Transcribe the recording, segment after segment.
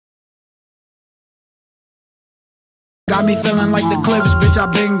Got me feeling like the Clips, bitch,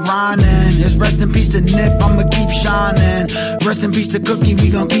 I been grinding. It's rest in peace to Nip, I'ma keep shining. Rest in peace to Cookie, we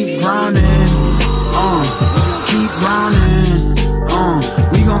gon' keep grinding. Keep grinding.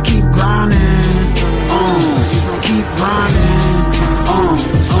 We gon' keep grinding. Keep grinding.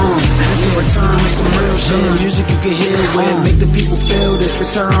 This is return to some real shit. Music you can hear with, make the people feel this.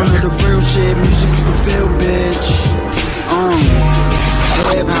 Return to the real shit. Music you can feel, bitch.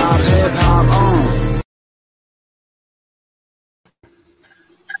 Hip hop,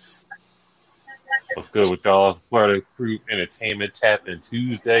 What's good with y'all? Florida Crew Entertainment Tapping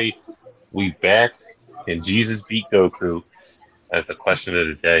Tuesday. We back. Can Jesus beat Goku? That's the question of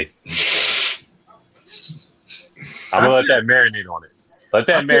the day. I'm gonna let that marinate on it. Let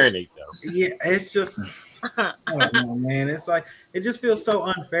that marinate though. Yeah, it's just I don't know, man. It's like it just feels so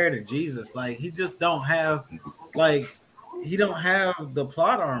unfair to Jesus. Like he just don't have he don't have the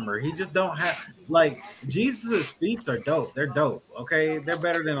plot armor. He just don't have Jesus's feats are dope. They're dope. Okay, they're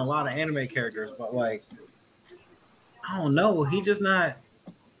better than a lot of anime characters, but I don't know. He's not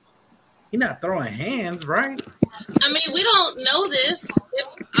throwing hands, right? I mean, we don't know this.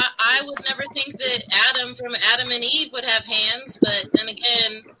 I would never think that Adam from Adam and Eve would have hands, but then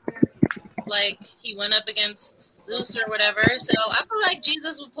again, he went up against Zeus or whatever. So I feel like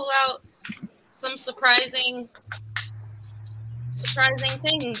Jesus would pull out some surprising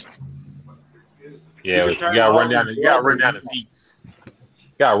things. Yeah, you gotta run down the feats. You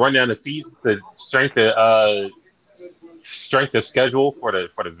gotta run down the feats, the strength of schedule for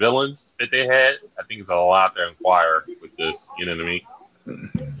the villains that they had. I think it's a lot to inquire with this. You know what I mean?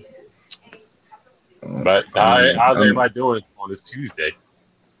 But how's everybody doing on this Tuesday?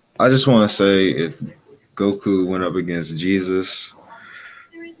 I just want to say, if Goku went up against Jesus,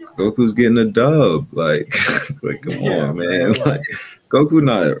 Goku's getting a dub. Come on, man.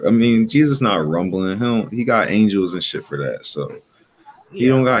 Jesus not rumbling. He got angels and shit for that. So he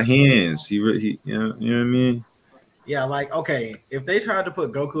don't got hands. He you know what I mean? Yeah, okay, if they tried to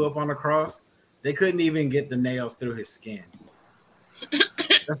put Goku up on the cross, they couldn't even get the nails through his skin.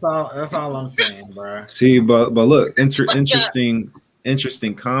 That's all I'm saying, bro. See, but look, interesting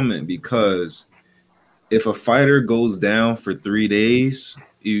comment, because if a fighter goes down for 3 days,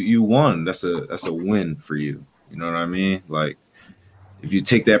 you won. That's a win for you. You know what I mean? If you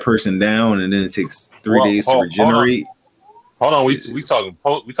take that person down and then it takes 3 days to regenerate. Hold on, we talking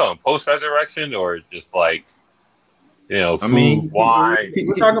post resurrection or just why? We're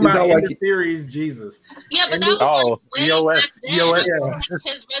talking about in the series Jesus. Yeah, but that was EOS. His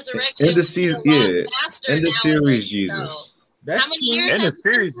resurrection. In the season, in the series, Jesus. How many years? In the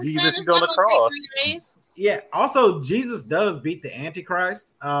series, Jesus is on the cross. Yeah. Also, Jesus does beat the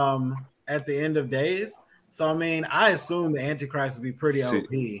Antichrist at the end of days. So I assume the Antichrist would be pretty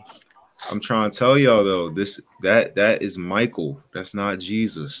OP. I'm trying to tell y'all though, that is Michael. That's not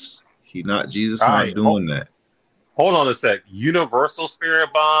Jesus. Jesus not doing that. Hold on a sec. Universal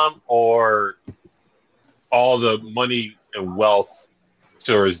Spirit Bomb or all the money and wealth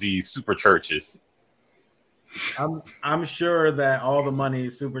towards the super churches? I'm sure that all the money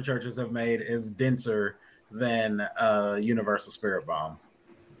super churches have made is denser than Universal Spirit Bomb.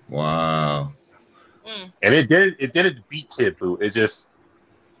 Wow. And it didn't beat Tipu. It just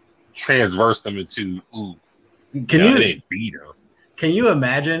transversed them into Can you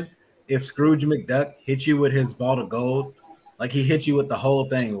imagine if Scrooge McDuck hit you with his vault of gold? He hit you with the whole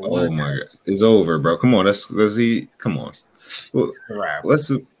thing. Oh my God. It's over, bro. Come on. Come on. Well,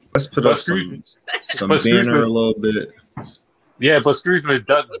 let's put up some banner a little bit. Yeah, but Scrooge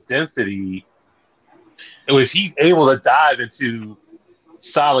McDuck density, he's able to dive into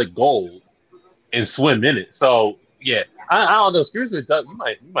solid gold and swim in it. So yeah, I don't know. Scrooge McDuck, you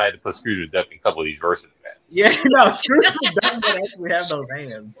might have to put Scrooge McDuck in a couple of these verses, man. Yeah, no, Scrooge McDuck doesn't actually have those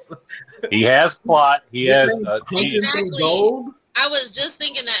hands. He has plot. He has through gold. I was just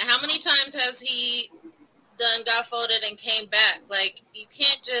thinking that. How many times has he got folded and came back? You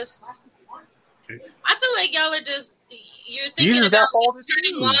can't just. I feel like y'all are just. You're thinking about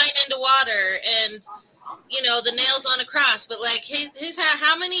turning wine into water and. The nails on a cross, but he's had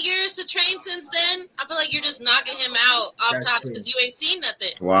how many years to train since then? I feel like you're just knocking him out off top because you ain't seen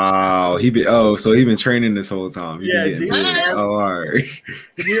nothing. Wow, so he been training this whole time. All right.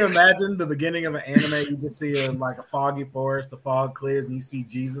 Can you imagine the beginning of an anime? You just see a foggy forest, the fog clears, and you see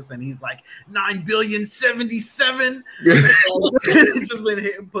Jesus, and he's 9,077,000,077. Just been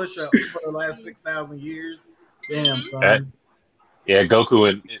hitting push-ups for the last 6,000 years. Damn, son. Yeah, Goku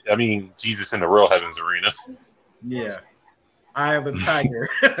and Jesus in the real Heaven's Arena. Yeah, I am the tiger.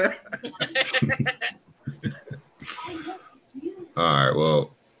 All right,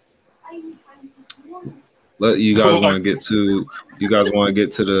 well, You guys want to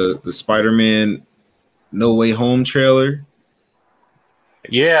get to the Spider-Man No Way Home trailer?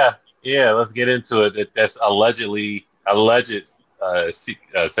 Yeah, let's get into it. That's alleged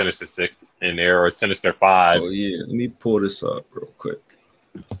Sinister Six in there, or Sinister Five. Oh yeah, let me pull this up real quick.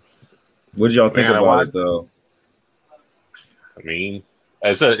 What did y'all think Man, about it though? I mean,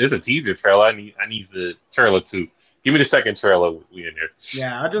 it's a teaser trailer. I need the trailer too. Give me the second trailer we in here.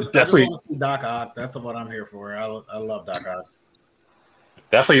 Yeah, I just want to see Doc Ock. That's what I'm here for. I love Doc Ock.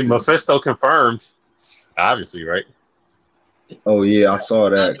 Definitely Mephisto confirmed. Obviously, right? Oh yeah, I saw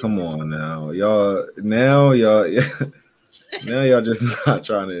that. Come on now, y'all. Now y'all just not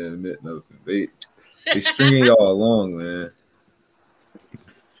trying to admit nothing. They stringing y'all along, man.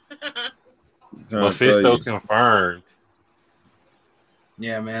 Mephisto confirmed.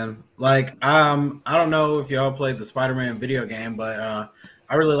 Yeah, man. Like, I don't know if y'all played the Spider-Man video game, but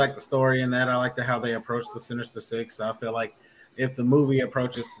I really like the story in that. I like how they approach the Sinister Six. I feel like if the movie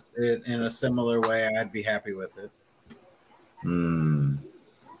approaches it in a similar way, I'd be happy with it.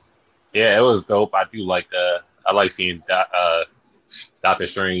 Yeah, it was dope. I do like I like seeing Doctor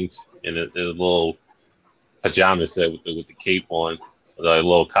Strange in the little pajama set with the cape on, the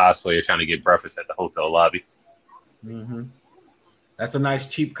little cosplayer trying to get breakfast at the hotel lobby. Mm-hmm. That's a nice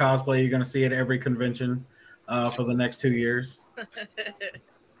cheap cosplay you're going to see at every convention for the next 2 years.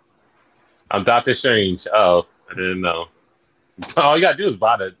 I'm Doctor Strange. Oh, I didn't know. All you gotta do is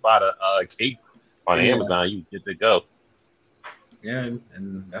buy the cape on Amazon. You get to go. Yeah,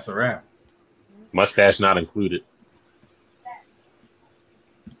 and that's a wrap. Mustache not included.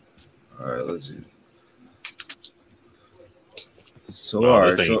 All right, let's see. So all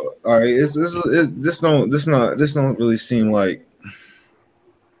right, this don't really seem like,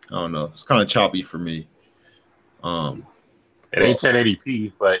 I don't know. It's kind of choppy for me. It ain't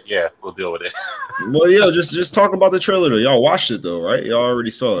 1080p, but yeah, we'll deal with it. Well, yeah, just talk about the trailer though. Y'all watched it though, right? Y'all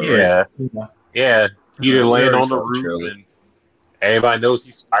already saw it, right? Yeah. Peter laying on the roof, and everybody knows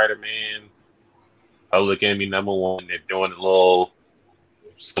he's Spider-Man. Public enemy #1. They're doing a little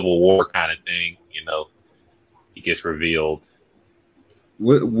Civil War kind of thing, you know. He gets revealed.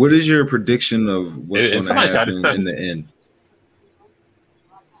 What is your prediction of what's going to happen in the end?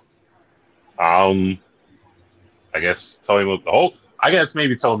 I guess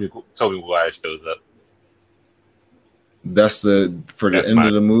maybe Tobey Maguire shows up. That's the end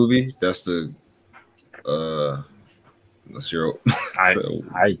of the movie. That's the that's your.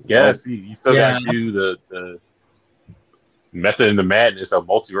 I guess you still got to do the Method in the Madness or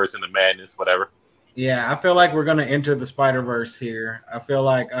Multiverse in the Madness, whatever. Yeah, I feel like we're gonna enter the Spider-Verse here. I feel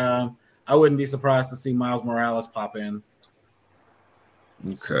like I wouldn't be surprised to see Miles Morales pop in.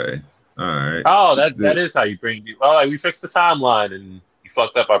 Okay. All right. Oh, that is how you bring it. Well, like, we fixed the timeline, and you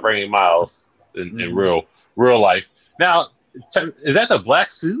fucked up by bringing Miles in real life. Now, is that the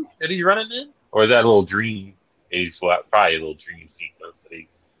black suit that he's running in, or is that a little dream? He's probably a little dream sequence.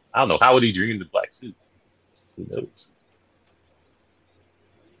 I don't know. How would he dream the black suit? Who knows?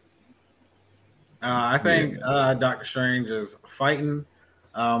 I think Doctor Strange is fighting.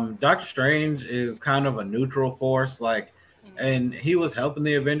 Doctor Strange is kind of a neutral force, and he was helping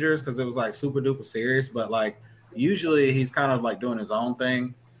the Avengers because it was like super duper serious, but like usually he's kind of like doing his own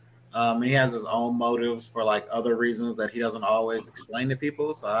thing. And he has his own motives for like other reasons that he doesn't always explain to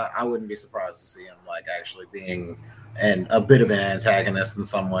people. So I wouldn't be surprised to see him like actually being a bit of an antagonist in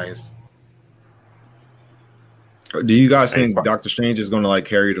some ways. Do you guys think Doctor Strange is going to like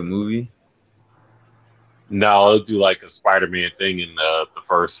carry the movie? No, I'll do like a Spider-Man thing in the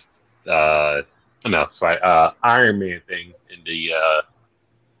first Iron Man thing in the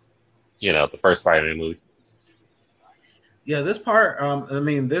the first Spider-Man movie. Yeah, this part,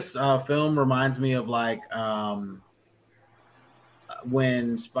 this film reminds me of like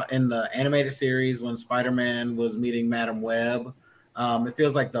when in the animated series when Spider-Man was meeting Madam Web. It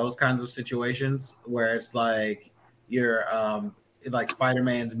feels like those kinds of situations where it's like you're like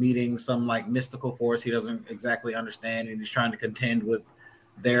Spider-Man's meeting some like mystical force he doesn't exactly understand, and he's trying to contend with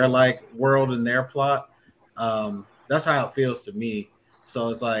their like world and their plot. That's how it feels to me. So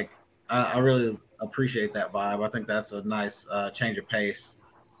it's like I really appreciate that vibe. I think that's a nice change of pace.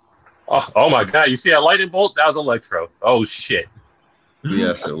 Oh my God! You see that lightning bolt? That was Electro. Oh shit!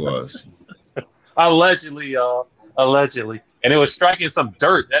 Yes, it was. Allegedly, and it was striking some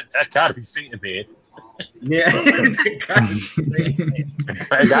dirt. That gotta be seen, man. Yeah,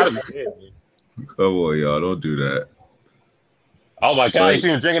 I gotta be seen, man. Come on, y'all! Don't do that. Oh my God! You see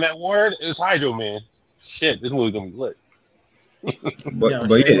him drinking that water? It's Hydro Man. Shit, this movie's gonna be lit. But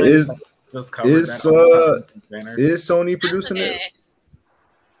yeah, is Sony producing it?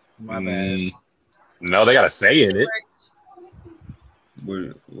 My bad. No, they got a say in it.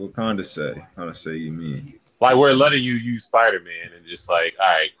 What kind of say? Kind of say you mean? Like we're letting you use Spider-Man and just like, all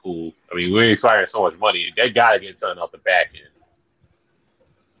right, cool. I mean, we're expiring so much money. They gotta get something off the back end.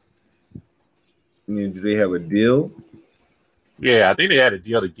 I mean, do they have a deal? Yeah, I think they had a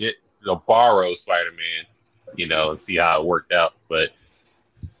deal to get borrow Spider-Man, and see how it worked out. But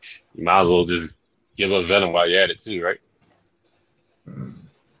you might as well just give up Venom while you're at it too, right?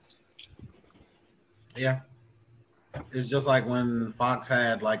 Yeah. It's just like when Fox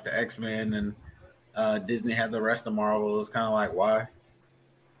had like the X-Men and Disney had the rest of Marvel. It was kind of like, why?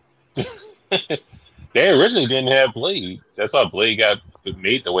 They originally didn't have Blade. That's why Blade got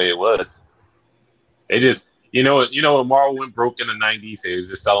made the way it was. They just, when Marvel went broke in the '90s, they was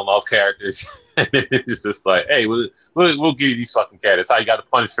just selling off characters. It's just like, hey, we'll give you these fucking characters. That's how you got the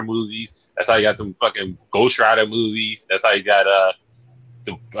Punisher movies. That's how you got them fucking Ghost Rider movies. That's how you got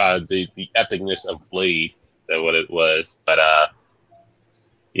the epicness of Blade. That's what it was. But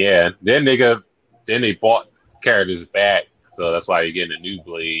yeah, then they bought characters back, so that's why you're getting a new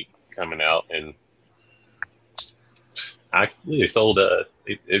Blade coming out, and they sold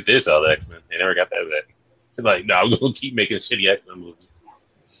they did sell the X-Men. They never got that back. They're like, no, we're gonna keep making shitty X-Men movies.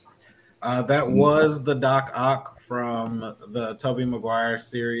 That was the Doc Ock from the Tobey Maguire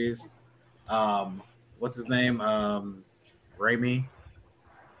series. What's his name? Raimi.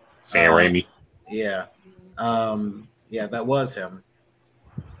 Sam Raimi. Yeah. Yeah, that was him.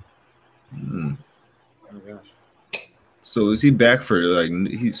 Mm. Oh my gosh. So is he back for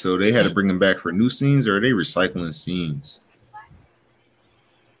so they had to bring him back for new scenes, or are they recycling scenes?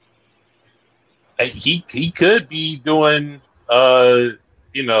 He could be doing what's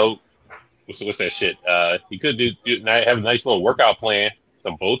that shit? He could have a nice little workout plan,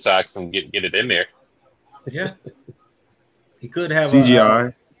 some Botox, and get it in there. Yeah. He could have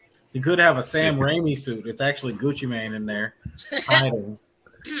CGI. He could have a Sam Raimi suit. It's actually Gucci Mane in there hiding.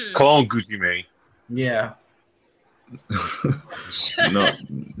 Clone Gucci Mane. Yeah.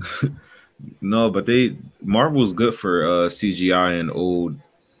 No, but Marvel's good for CGI and old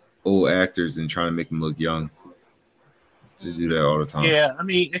actors and trying to make them look young. They do that all the time. Yeah, I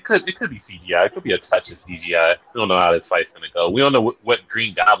mean, it could be CGI. It could be a touch of CGI. We don't know how this fight's gonna go. We don't know what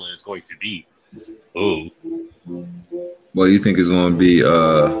Green Goblin is going to be. Ooh. Well, you think it's going to be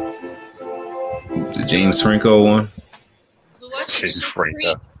the James Franco one? James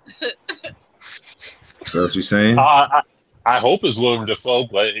Franco. That's what you're saying? I hope it's Willem Dafoe,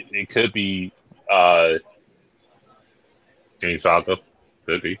 but it could be James Franco.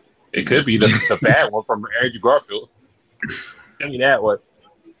 Could be. It could be the bad one from Andrew Garfield. Tell me that one.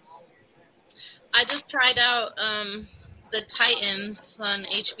 I just tried out the Titans on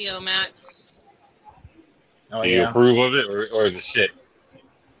HBO Max. Oh, Do you approve of it, or is it shit?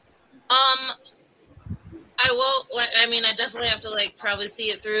 I will. I mean, I definitely have to probably see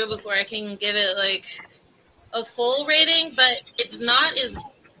it through before I can give it a full rating. But it's not as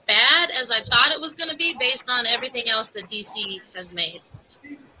bad as I thought it was going to be based on everything else that DC has made.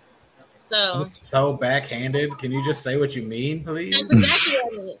 So backhanded. Can you just say what you mean, please? That's exactly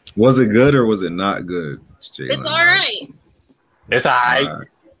what I mean. Was it good or was it not good? It's all right. It's all right.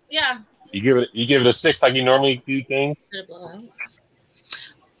 Yeah. You give it a 6 like you normally do things? No,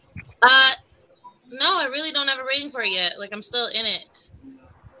 I really don't have a rating for it yet. I'm still in it.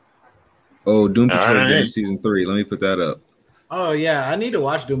 Oh, Doom Patrol getting season 3. Let me put that up. Oh yeah, I need to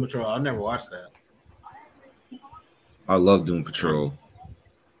watch Doom Patrol. I've never watched that. I love Doom Patrol.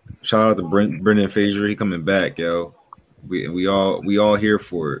 Shout out to Brendan Fraser. He coming back, yo. We all here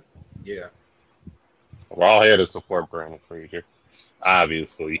for it. Yeah. We're all here to support Brendan Fraser,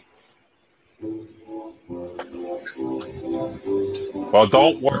 obviously. Well,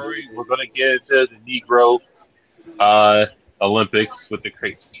 don't worry. We're going to get into the Negro Olympics with the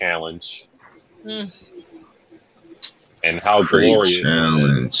crate challenge. And how glorious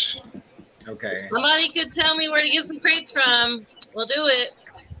challenge. Okay. Somebody could tell me where to get some crates from. We'll do it.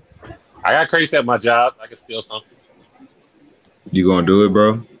 I got crates at my job. I can steal something. You gonna do it,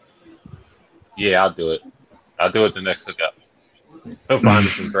 bro? Yeah, I'll do it. I'll do it the next hookup. He'll find me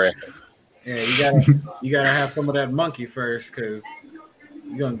some bread. Yeah, you gotta have some of that monkey first, because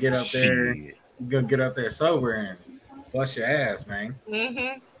you're gonna get up there. You're gonna get up there sober and bust your ass, man.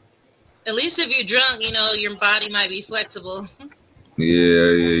 Mm-hmm. At least if you're drunk, your body might be flexible.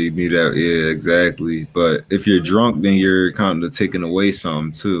 Yeah, you need that. Yeah, exactly. But if you're drunk, then you're kind of taking away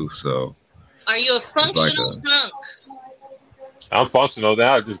something too. So, are you a functional drunk? I'm functional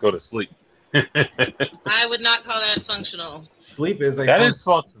now. I just go to sleep. I would not call that functional. Sleep is that is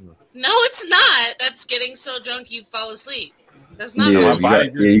functional. No, it's not. That's getting so drunk you fall asleep. That's not.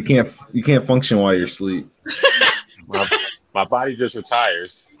 You can't function while you're asleep. my body just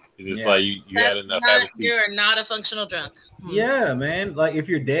retires. It's just like you had enough. You're not a functional drunk. Yeah, man. Like if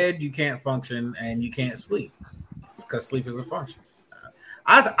you're dead, you can't function and you can't sleep. It's because sleep is a function.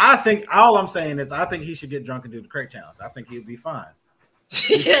 I think all I'm saying is I think he should get drunk and do the crate challenge. I think he'll be fine.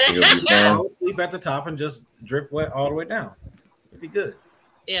 Sleep at the top and just drip wet all the way down. It'd be good.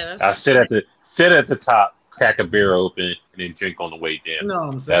 Yeah, I sit at the top, crack a beer open, and then drink on the way down. You know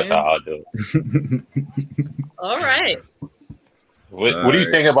what I'm saying? That's how I'll do it. All right. What do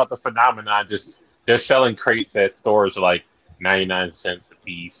you think about the phenomenon? Just they're selling crates at stores for like 99 cents a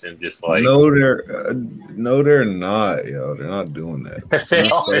piece, and just like no, they're not, yo. They're not doing that. You said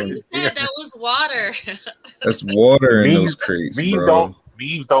that was water. That's water in those crates, bro.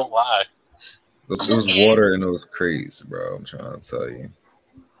 Memes don't lie. There's water in those crates, bro. I'm trying to tell you.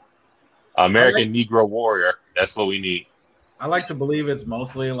 American Negro Warrior. That's what we need. I like to believe it's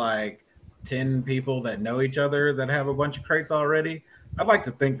mostly like 10 people that know each other that have a bunch of crates already. I'd like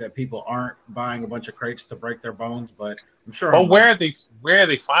to think that people aren't buying a bunch of crates to break their bones, but I'm sure. But where are they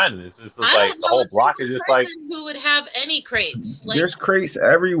finding this? It's like the whole block is just like who would have any crates. Like, there's crates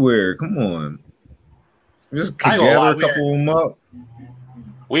everywhere. Come on, just gather a couple of them up.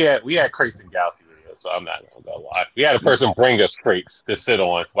 We had crates in Galaxy Video, so I'm not gonna lie. We had a person bring us crates to sit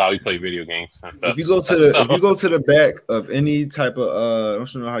on while we play video games and stuff. If you go to the back of any type of I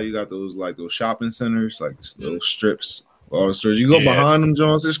don't know how you got those shopping centers, like those strips, all the stores. You go behind them,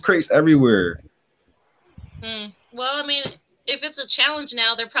 Jones. There's crates everywhere. Well, I mean, if it's a challenge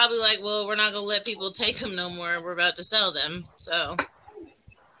now, they're probably like, well, we're not gonna let people take them no more. We're about to sell them, so.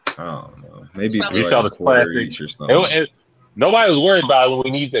 I don't know. Maybe we sell this plastic or something. Nobody was worried about it when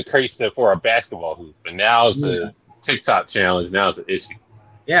we need the crates for a basketball hoop, but now it's a TikTok challenge. Now it's an issue.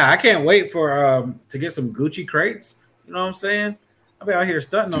 Yeah, I can't wait for to get some Gucci crates. You know what I'm saying? I'll be out here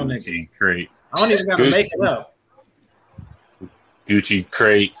stunting on niggas. Crates. I don't even got to make it up. Gucci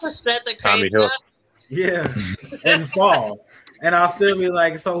crates. Set the crates up. Yeah, and fall, and I'll still be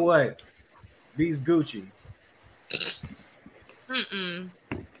like, so what? These Gucci.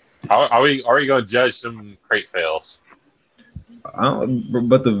 Are we gonna judge some crate fails?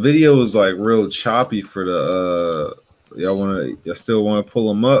 But the video is like real choppy for the y'all still want to pull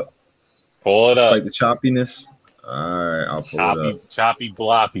them up? Pull it up. Like the choppiness. All right, I'll pull it up. Choppy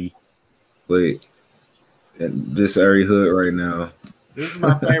bloppy. Wait, and this Airy Hood right now. This is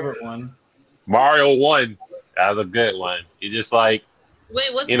my favorite one. Mario 1. That was a good one. You just like.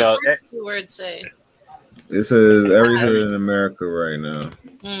 Wait, what's the first two words say? It says Airy Hood in America right now.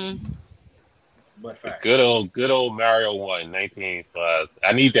 But fact. Good old Mario 1, 1985.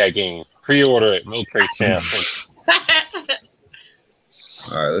 I need that game. Pre-order it. No crate champ.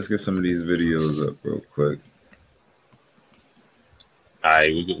 All right, let's get some of these videos up real quick. All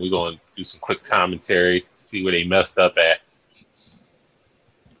right, we're going to do some quick commentary, see where they messed up at.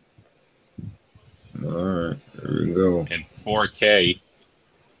 All right, there we go. In 4K.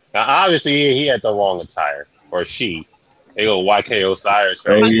 Now, obviously, he had the wrong attire, or she. They go YK Osiris.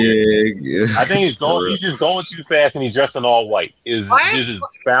 Right? Oh yeah. I think he's just going too fast, and he's dressed in all white. This is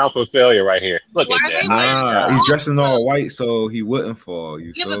bound for failure right here. Look at that. Nah, he's dressed in all white, so he wouldn't fall.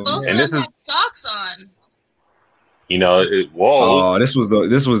 But both of them had socks on. You know, whoa! Oh, this was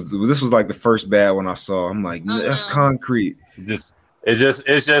like the first bad one I saw. I'm like, that's concrete. It's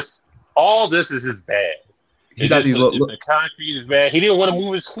just all this is just bad. He got these the concrete is bad. He didn't want to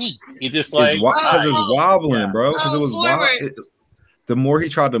move his feet. He just like because it's wobbling, bro. Because it was wobbling. The more he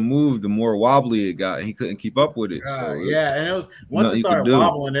tried to move, the more wobbly it got, and he couldn't keep up with it. So and it was once it started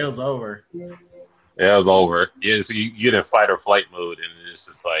wobbling, it was over. Yeah, it was over. Yeah, so you get in fight or flight mode, and it's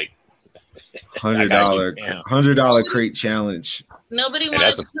just like $100 crate challenge. Nobody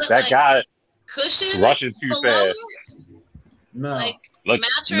wanted to put that guy cushions rushing too fast. No. Look,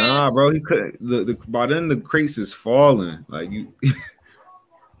 mattress. Nah, bro, he couldn't. By then the crates is falling. Like you.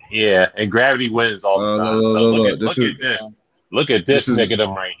 Yeah, and gravity wins all the time. Look at this nigga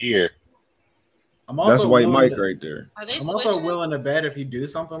right here. That's White Mike right there. I'm also willing to bet if you do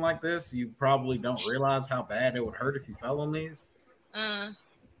something like this, you probably don't realize how bad it would hurt if you fell on these.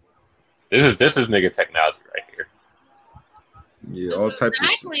 This is nigga technology right here. Yeah, all types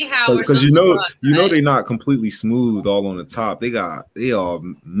exactly of because you know they're not completely smooth all on the top. They all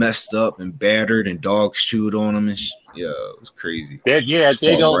messed up and battered and dogs chewed on them and yeah, it was crazy. They don't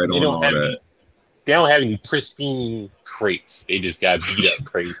have any pristine crates. They just got beat up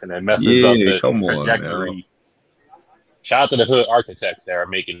crates and that messes up the trajectory. Shout out to the hood architects that are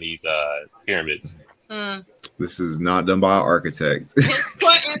making these pyramids. This is not done by an architect. That's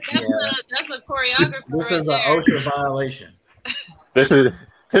a choreographer. This is an OSHA violation. This is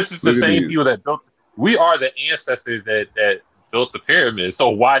the Look at same these. people that built. We are the ancestors that built the pyramids. So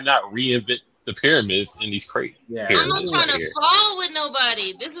why not reinvent the pyramids in these crates? Yeah, I'm not Pyramids trying right to here. fall with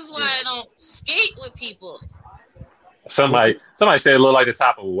nobody. This is why I don't skate with people. Somebody said it looked like the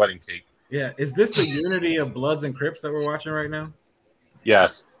top of a wedding cake. yeah. Is this the unity of Bloods and Crips that we're watching right now?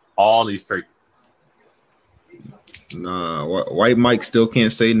 Yes, all these crates. Nah, white Mike still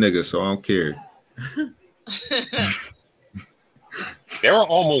can't say nigga, so I don't care. They were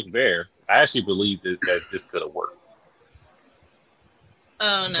almost there. I actually believed that this could have worked.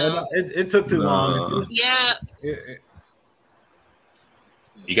 Oh no. It took too long. Yeah.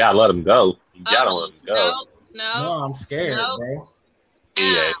 You gotta let them go. You gotta let them go. No, I'm scared, bro.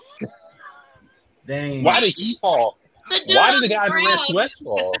 Yeah. Dang. Why did he fall? Why did the guy in the red sweats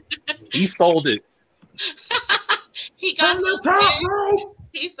fall? He sold it. He got From so the top, scared. bro.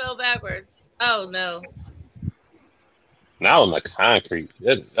 He fell backwards. Oh no. Now on the concrete.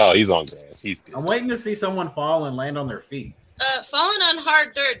 Oh, he's on grass. He's good. I'm waiting to see someone fall and land on their feet. Falling on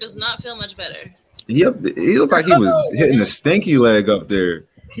hard dirt does not feel much better. Yep, he looked like he was hitting a stinky leg up there.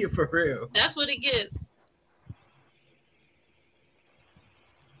 Yeah, for real. That's what he gets.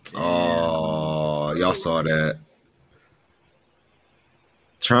 Oh, y'all saw that.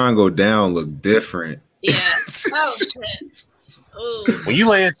 Triangle down looked different. Yeah. Oh shit. Ooh. When you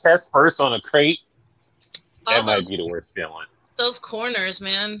land chest first on a crate, that All might those, be the worst feeling. those corners,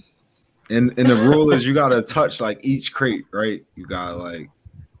 man. And the rule is you gotta touch like each crate, right? You gotta like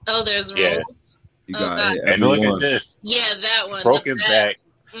Oh, there's Yeah. rules. you Oh, gotta God. hit And look everyone. at this. Yeah, that one. Broken the back.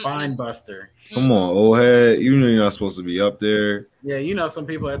 Spine buster. Come on, old head. You know you're not supposed to be up there. Yeah, you know some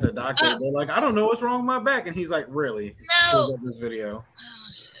people at the doctor, they're like, I don't know what's wrong with my back. And he's like, really? No. Pulls up this video.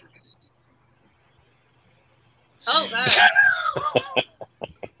 Oh, shit. Oh, God.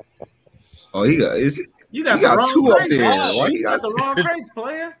 Oh, he got You got, he got the wrong two up crates, there. bro. Why You you got got the wrong crates,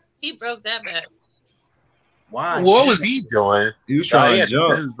 player. He broke that back. Why? What was he doing? He was trying he to had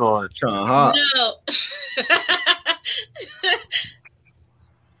jump, Timbs on. trying to hop. No.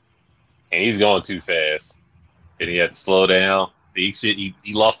 And he's going too fast. And he had to slow down. He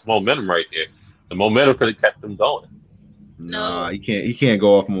lost the momentum right there. The momentum could have kept him going. Nah, No. he can't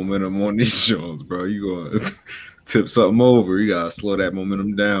go off momentum on these shows, bro. You gonna tip something over. You gotta slow that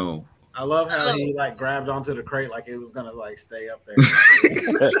momentum down. I love how he like grabbed onto the crate like it was gonna like stay up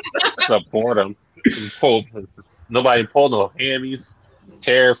there. Support him. Nobody pulled no hammies,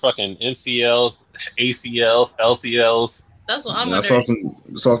 tear fucking MCLs, ACLs, LCLs. That's what I'm Yeah, I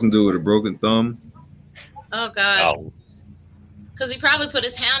wondering. saw some dude with a broken thumb. Oh, God. Oh, Because he probably put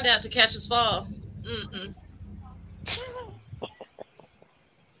his hand out to catch his fall. Mm-mm.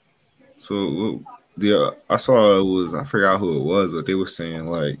 So yeah, I saw it was I forgot who it was, but they were saying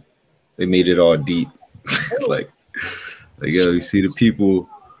like they made it all deep. like yo, you see the people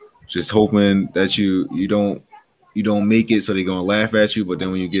just hoping that you don't make it, so they're gonna laugh at you, but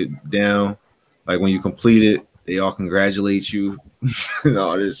then when you get down, like when you complete it, they all congratulate you and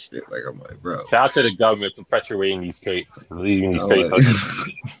all this shit. Like I'm like, bro. shout out to the government for perpetuating these crates, leaving these I'm crates.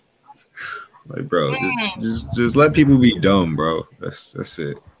 like, bro, just let people be dumb, bro. That's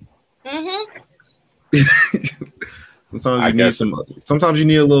it. Mm-hmm. Sometimes you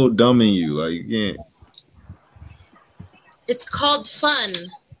need a little dumb in you. Like you can't. It's called fun.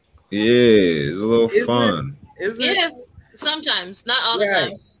 Yeah, it's a little Is fun. Is it? Yes. Sometimes. Not all the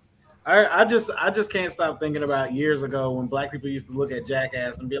time. I just can't stop thinking about years ago when black people used to look at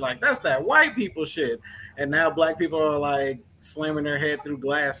Jackass and be like, that's that white people shit. And now black people are like slamming their head through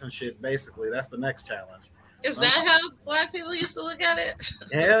glass and shit. Basically, that's the next challenge. Is that how black people used to look at it?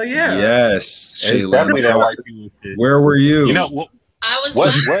 Hell yeah. Yes, It's Shayla. definitely that white people shit. Where were you? You know what? I was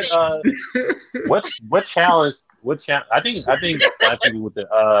laughing. What challenge? I think black people with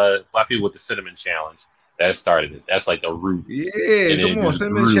the cinnamon challenge that started it. That's like the root. Yeah, And come it on, just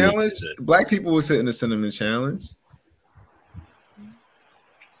cinnamon grew challenge. into it. Black people were sitting the cinnamon challenge,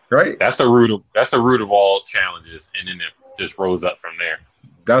 right? That's the root of all challenges, and then it just rose up from there.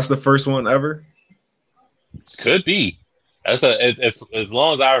 That's the first one ever. Could be. As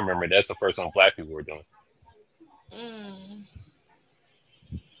long as I remember, that's the first one black people were doing. Mm.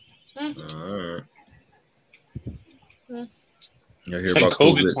 All right. Mm. You hear about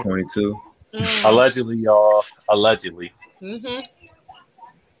COVID COVID-22? Allegedly, y'all. Allegedly. Mm-hmm.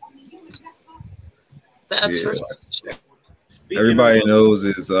 That's Yeah. for sure. Everybody knows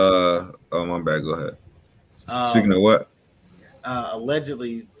is oh my bad. Go ahead. Speaking of what?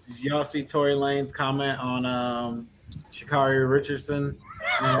 Allegedly, did y'all see Tory Lane's comment on Sha'Carri Richardson?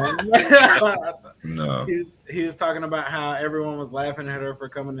 No. He was talking about how everyone was laughing at her for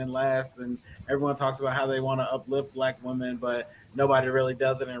coming in last, and everyone talks about how they want to uplift black women, but nobody really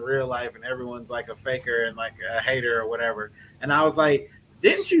does it in real life, and everyone's like a faker and like a hater or whatever. And I was like,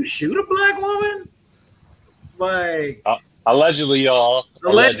 didn't you shoot a black woman? Like allegedly, y'all.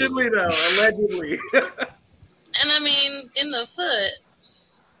 Allegedly, though. Allegedly. And I mean, in the foot.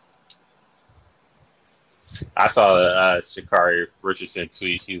 I saw Sha'Carri Richardson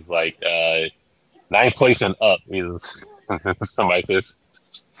tweet. He was like, 9th place and up. He was, somebody says,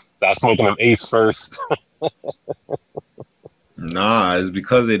 stop smoking them Ace first. Nah, it's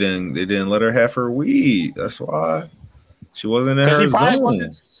because they didn't let her have her weed. That's why she wasn't in her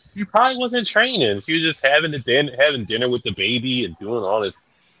zone. She probably wasn't training. She was just having dinner with the baby and doing all this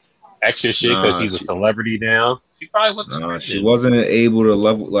extra shit because she's a celebrity now. She probably wasn't. Training. She wasn't able to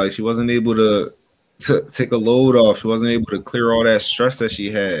level. Like she wasn't able to take a load off. She wasn't able to clear all that stress that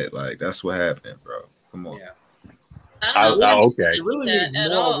she had. Like that's what happened, bro. Come on. Yeah. Okay. She really needs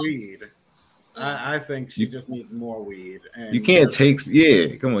more weed. I think she just needs more weed. And you can't take,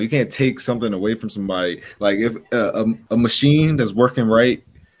 come on. You can't take something away from somebody. Like if a machine that's working right,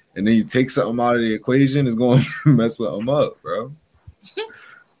 and then you take something out of the equation, is going to mess something up, bro.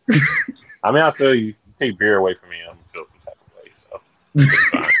 I mean, I feel you. Take beer away from me, I'm gonna feel some type of way. So it's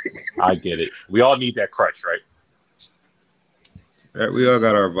fine. I get it. We all need that crutch, right? Right. We all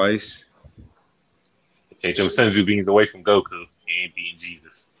got our vice. Take them senzu beans away from Goku. He ain't beating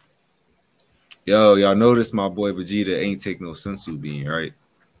Jesus. Yo, y'all notice my boy Vegeta ain't take no sensu bean, right?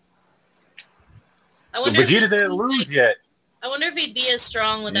 Vegeta didn't lose yet. I wonder if he'd be as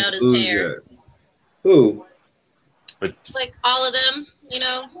strong without his hair. Yet. Who? Like all of them, you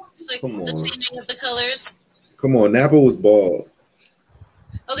know? It's like the changing of the colors. Come on, Nappa was bald.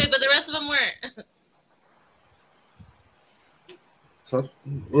 Okay, but the rest of them weren't. So,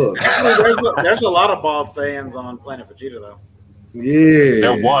 look. There's a lot of bald Saiyans on Planet Vegeta, though. Yeah.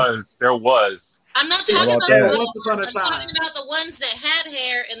 There was. I'm not talking about that. I'm talking about the ones that had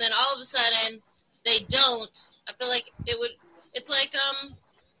hair and then all of a sudden they don't. I feel like it's like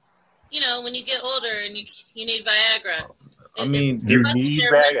you know, when you get older and you need Viagra. I mean, you need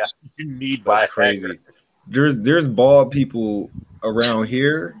Viagra. You need Viagra. Crazy. There's bald people around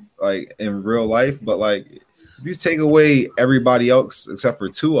here, like in real life, but like if you take away everybody else except for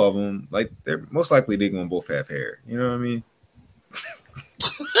 2 of them, like they're most likely gonna both have hair. You know what I mean?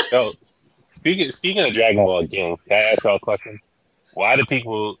 So speaking of Dragon Ball again, can I ask y'all a question? Why do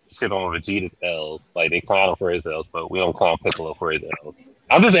people shit on Vegeta's L's? Like they clown him for his L's, but we don't clown Piccolo for his L's.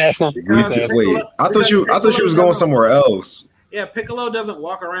 I'm just asking. Wait, I thought you was going somewhere else. Yeah, Piccolo doesn't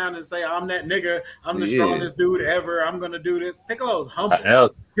walk around and say, "I'm that nigga. I'm the strongest dude ever. I'm gonna do this." Piccolo's humble.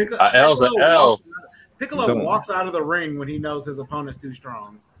 Piccolo walks out of the ring when he knows his opponent's too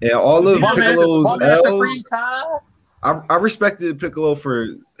strong. Yeah, all of Piccolo's L's. I respected Piccolo for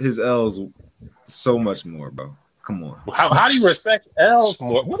his L's so much more, bro. Come on. How do you respect L's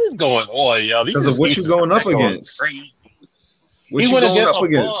more? What is going on, yo? Because of what you're going up against. He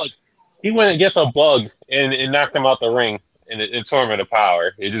went against a bug and knocked him out the ring in Tournament of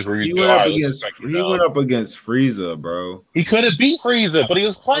Power. It just he went up against Frieza, bro. He could have beat Frieza, but he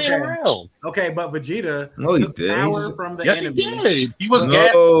was playing around. Okay, but Vegeta took power from the enemy. He did. He was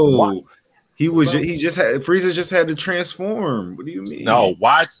gassed. Frieza just had to transform. What do you mean? No,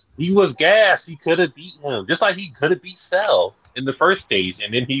 watch. He was gassed. He could have beat him, just like he could have beat Cell in the first stage,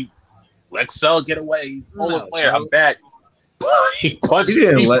 and then he let Cell get away. He's a player. I'm back. He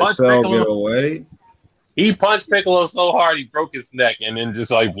didn't let Cell get away. He punched Piccolo so hard he broke his neck, and then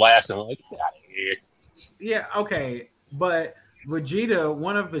just like blasted him. Like, get out of here. Yeah, okay, but Vegeta,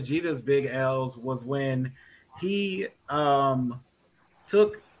 one of Vegeta's big L's was when he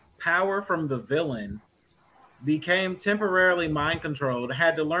took power from the villain, became temporarily mind controlled,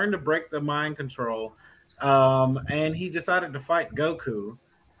 had to learn to break the mind control, and he decided to fight Goku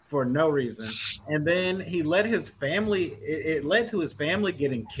for no reason. And then he let his family, it led to his family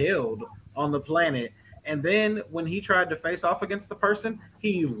getting killed on the planet. And then when he tried to face off against the person,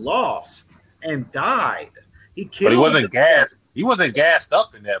 he lost and died. He killed. But he wasn't gassed. He wasn't gassed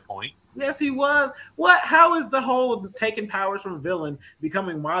up in that point. Yes, he was. What? How is the whole taking powers from villain,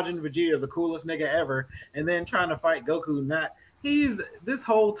 becoming Majin Vegeta, the coolest nigga ever, and then trying to fight Goku? Not. This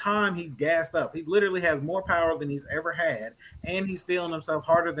whole time he's gassed up. He literally has more power than he's ever had, and he's feeling himself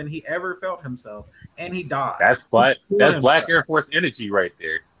harder than he ever felt himself, and he died. That's Black Air Force energy right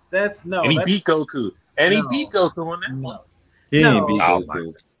there. And he beat Goku. And he beat Goku on that one. He didn't beat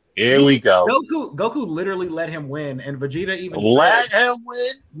Goku. Here we go. Goku literally let him win, and Vegeta even let said, him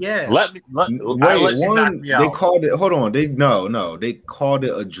win. Yes. Wait, they called it. Hold on. They called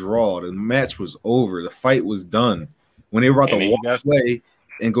it a draw. The match was over. The fight was done. When they were about to walk away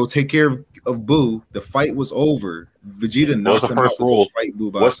and go take care of Boo, the fight was over. Vegeta knocked him out. Fight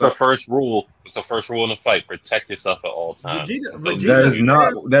Boo by What's the first rule? What's the first rule in the fight? Protect yourself at all times.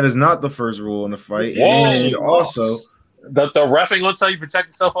 That is not the first rule in the fight. And also, the ref ain't gonna tell you protect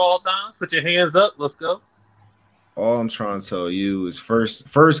yourself at all times. Put your hands up. Let's go. All I'm trying to tell you is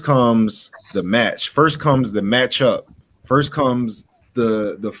first comes the match. First comes the matchup. First comes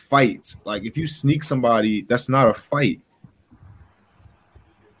the fight. Like if you sneak somebody, that's not a fight.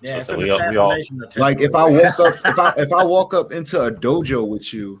 Yeah, it's an assassination attempt. Like if I walk up into a dojo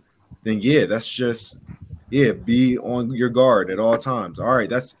with you, then yeah, that's just be on your guard at all times. All right,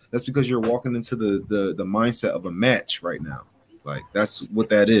 that's because you're walking into the mindset of a match right now. Like that's what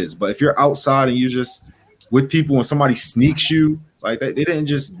that is. But if you're outside and you just with people and somebody sneaks you, like they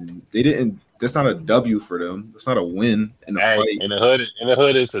didn't. That's not a W for them. That's not a win in the fight. In the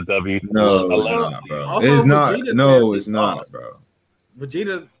hood, it's a W. No, it's not, bro. It's not. No, it's not, bro.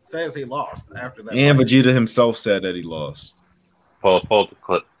 Vegeta says he lost after that. And Vegeta himself said that he lost. Pull the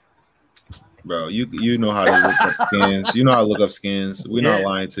clip. Bro, you know how to look up skins. You know how to look up skins. We're not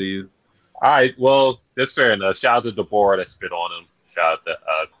lying to you. All right, well, that's fair enough. Shout out to Deborah that spit on him. Shout out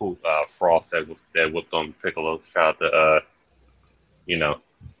to Frost that whipped on Piccolo. Shout out to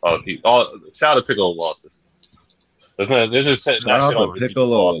shout out to Piccolo losses. Shout out to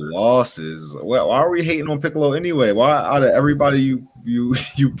Piccolo losses. Well, why are we hating on Piccolo anyway? Why out of everybody you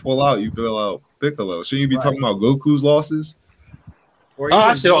pull out Piccolo? Shouldn't you be talking about Goku's losses?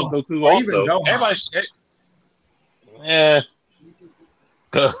 I shit on Goku also. Everybody shit. Yeah.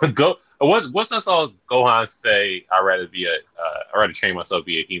 Go. Once I saw Gohan say, "I'd rather train myself to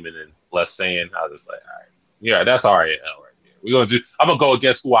be a human and less Saiyan," I was just like, "All right, yeah, that's all right. I'm gonna go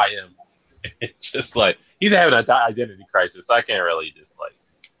against who I am." Just like he's having an identity crisis, so I can't really just like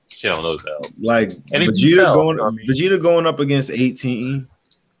shit on those L's. Like Vegeta going up against 18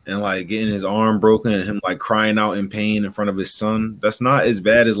 and like getting his arm broken and him like crying out in pain in front of his son. That's not as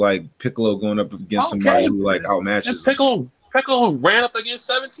bad as like Piccolo going up against somebody who like outmatches him. Piccolo ran up against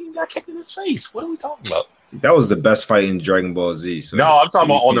 17, got kicked in his face. What are we talking about? That was the best fight in Dragon Ball Z. So no, I'm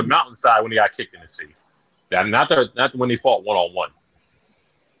talking about on the mountainside when he got kicked in his face. Not when they fought 1-on-1.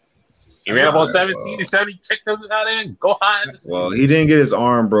 He ran up on 17. He said he kicked him out there and go high. Well, he didn't get his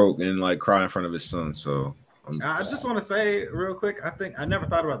arm broke and like cry in front of his son. So I just want to say real quick. I think I never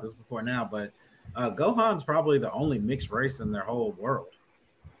thought about this before now, but Gohan's probably the only mixed race in their whole world.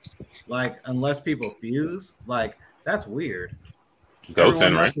 Like, unless people fuse, like that's weird.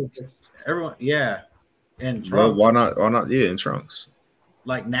 Goten, right? Everyone, yeah. In Trunks. Well, why not? Why not? Yeah, in Trunks.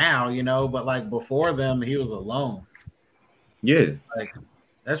 Like now, but like before them, he was alone. Yeah. Like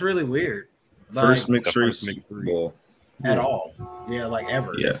that's really weird. First mixed race ball at all. Yeah, like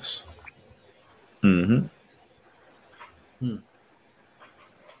ever. Yes. Mm-hmm.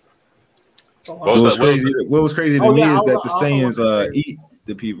 What was crazy to me is that the Saiyans eat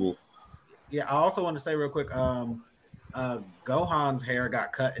the people. Yeah, I also want to say real quick, Gohan's hair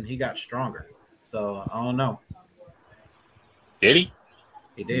got cut and he got stronger. So I don't know. Did he?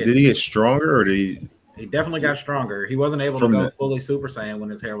 He did. Did he get stronger or did he? He definitely got stronger. He wasn't able to go fully Super Saiyan when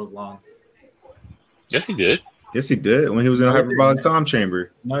his hair was long. Yes, he did. Yes, he did. When he was in a hyperbolic time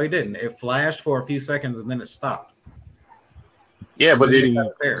chamber. No, he didn't. It flashed for a few seconds and then it stopped. Yeah, but then he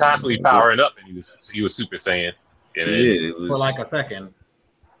was constantly powering up and he was Super Saiyan. Yeah, it was, for like a second.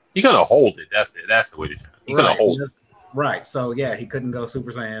 He couldn't hold it. That's it. That's the way to say it. He couldn't hold it. Right. So yeah, he couldn't go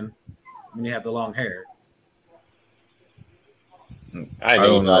Super Saiyan when he had the long hair. I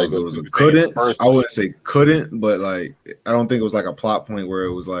don't know if it was a couldn't. I wouldn't say couldn't, but like I don't think it was like a plot point where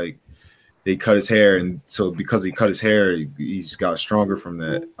it was like they cut his hair, and so because he cut his hair, he just got stronger from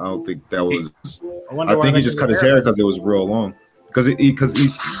that. I don't think that was. I think he just cut his hair because it was real long. Because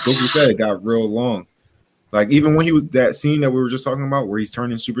Goku said it got real long. Like even when he was that scene that we were just talking about, where he's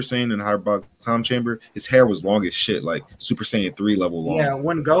turning Super Saiyan in the hyperbolic time chamber, his hair was long as shit, like Super Saiyan 3 level long. Yeah,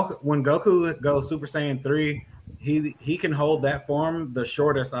 when Goku goes Super Saiyan 3. He can hold that form the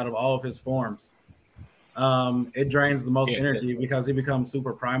shortest out of all of his forms. It drains the most energy because he becomes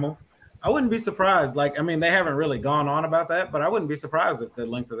super primal. I wouldn't be surprised. Like, I mean, they haven't really gone on about that, but I wouldn't be surprised if the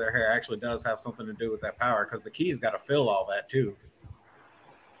length of their hair actually does have something to do with that power because the key's got to fill all that too.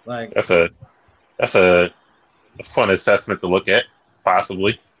 Like that's a fun assessment to look at,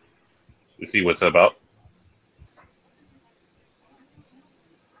 possibly to see what's about.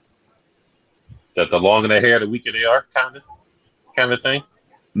 That the longer the hair, the weaker they are, kind of thing.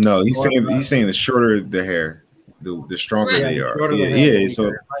 No, he's saying the shorter the hair, the stronger Right. they the are. shorter the Yeah, hair, the yeah. So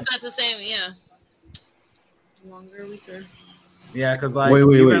weaker. That's the same, yeah. Longer, weaker. Yeah, because like wait.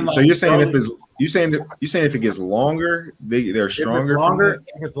 even, So like, you're saying Broly, you're saying if it gets longer, they're stronger from that?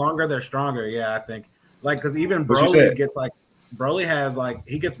 if it's longer, they're stronger. Yeah, I think like because even What you Broly said? gets like Broly has like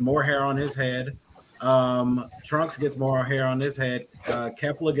he gets more hair on his head. Trunks gets more hair on his head.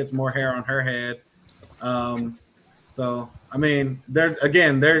 Kefla gets more hair on her head. So I mean,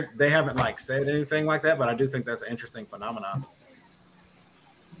 they haven't like said anything like that, but I do think that's an interesting phenomenon.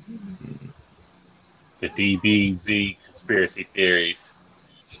 The DBZ conspiracy theories.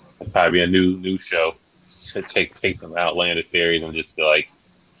 It'll probably be a new show. Should take some outlandish theories and just be like,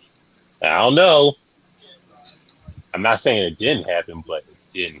 I don't know. I'm not saying it didn't happen, but it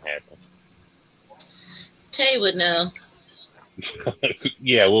didn't happen. Tay would know.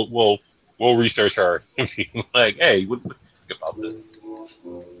 Yeah, we'll research her. Like, hey, what do you think about this?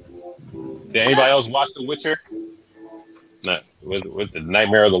 Did anybody else watch The Witcher? Not with the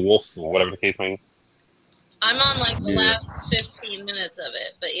Nightmare of the Wolf or whatever the case may be. I'm on like the last 15 minutes of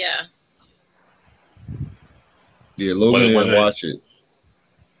it, but yeah. Yeah, Logan didn't watch it.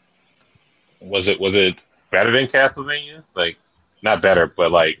 Was it better than Castlevania? Like, not better, but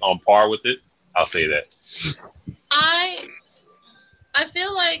like on par with it. I'll say that. I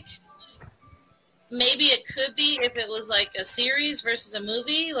feel like maybe it could be if it was like a series versus a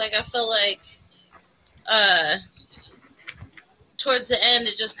movie. Like I feel like towards the end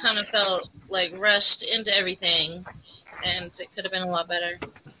it just kind of felt like rushed into everything, and it could have been a lot better.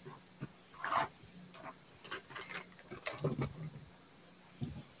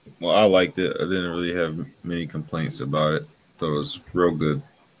 Well, I liked it. I didn't really have many complaints about it. Thought it was real good.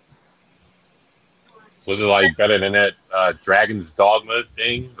 Was it like better than that Dragon's Dogma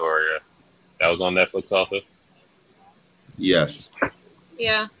thing, or that was on Netflix also? Yes.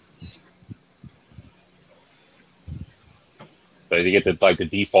 Yeah. So you get the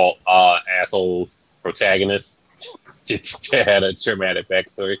default asshole protagonist to had a traumatic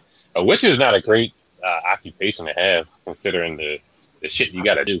backstory. Which is not a great occupation to have, considering the shit you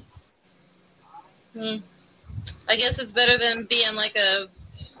got to do. I guess it's better than being like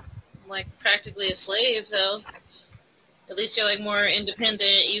practically a slave, though. At least you're like more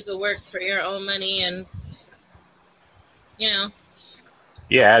independent. You could work for your own money, and you know.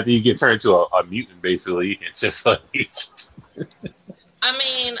 Yeah, after you get turned into a mutant, basically, it's just like. I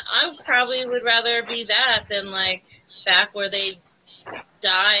mean, I probably would rather be that than like back where they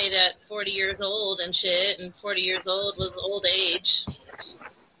died at 40 years old and shit, and 40 years old was old age.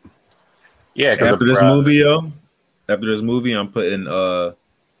 Yeah, after this movie, I'm putting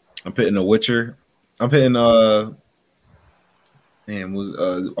The Witcher. I'm putting I'm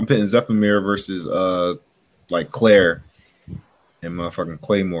putting Zephyrmir versus like Claire and motherfucking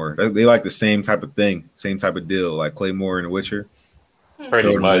Claymore. They like the same type of thing, same type of deal, like Claymore and The Witcher.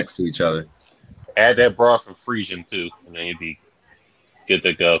 Pretty much next to each other. Add that broth from Frisian too, and then you'd be good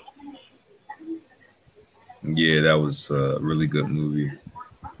to go. Yeah, that was a really good movie.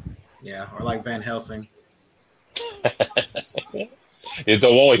 Yeah, or like Van Helsing. Is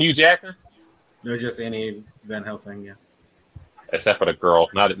the one with Hugh Jackman? Or just any Van Helsing, yeah. Except for the girl,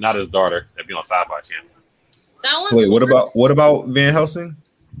 not his daughter. That'd be on Sci-Fi Channel. That one's Wait, what about Van Helsing?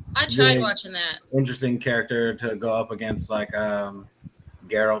 I tried watching that. Interesting character to go up against, like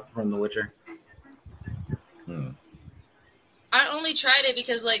Geralt from The Witcher. I only tried it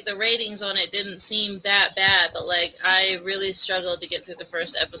because like the ratings on it didn't seem that bad, but like I really struggled to get through the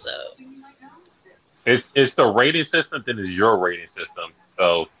first episode. It's the rating system that is your rating system.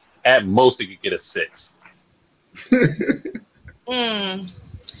 So at most you could get a 6. I don't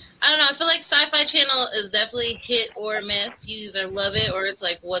know. I feel like Sci-Fi Channel is definitely hit or miss. You either love it or it's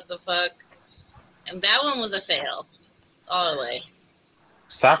like, what the fuck? And that one was a fail all the way.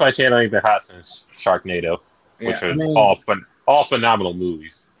 Sci-Fi Channel ain't been hot since Sharknado, which are all phenomenal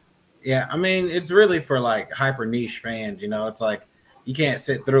movies. Yeah, I mean, it's really for like hyper niche fans, you know. It's like you can't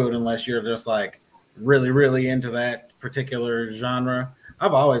sit through it unless you're just like really, really into that particular genre.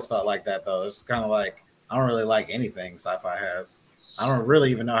 I've always felt like that though. It's kind of like I don't really like anything sci-fi has. I don't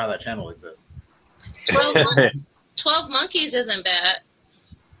really even know how that channel exists. 12 Monkeys isn't bad.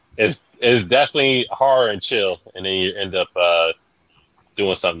 It's definitely horror and chill, and then you end up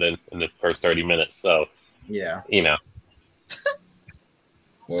doing something in the first 30 minutes. So yeah, you know.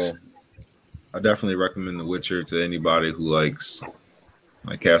 Well, I definitely recommend The Witcher to anybody who likes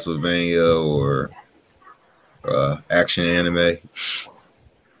like Castlevania or action anime.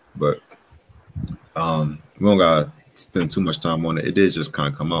 But we don't gotta spend too much time on it. It did just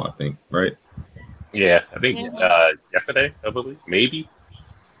kind of come out, I think, right? Yeah, I think yesterday, I believe, maybe.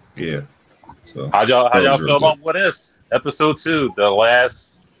 Yeah. So how y'all real feel good. about What Ifs episode 2, the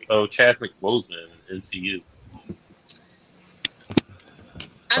last of Chadwick Boseman MCU?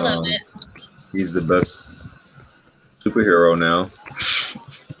 I love it. He's the best superhero now.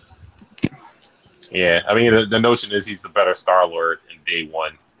 Yeah, I mean the notion is he's the better Star-Lord in Day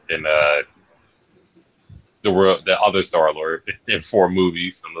One than the other Star-Lord in 4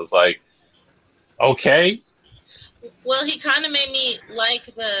 movies, and it's like, okay. Well, he kind of made me like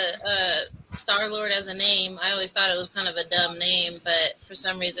the Star-Lord as a name. I always thought it was kind of a dumb name, but for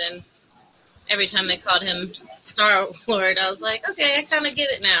some reason, every time they called him Star-Lord, I was like, okay, I kind of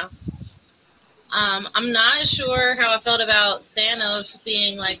get it now. I'm not sure how I felt about Thanos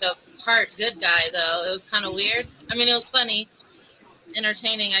being like a part good guy, though. It was kind of weird. I mean, it was funny,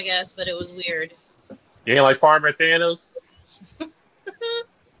 entertaining, I guess, but it was weird. You ain't like Farmer Thanos?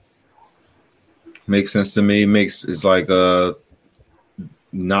 Makes sense to me. It's like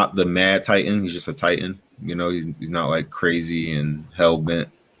not the mad Titan. He's just a Titan. You know, he's not like crazy and hell bent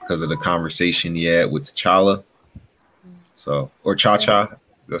because of the conversation he had with T'Challa. So or Cha-Cha.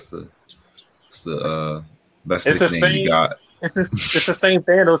 That's the best It's the nickname he same. got. It's the same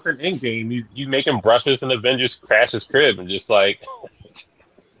Thanos in Endgame. He's making brushes and Avengers crash his crib and just like,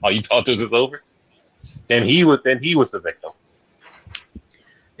 oh, you thought this was over? Then he was the victim.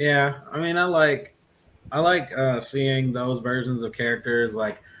 Yeah, I mean, I like seeing those versions of characters.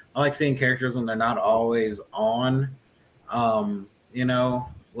 Like, I like seeing characters when they're not always on. You know,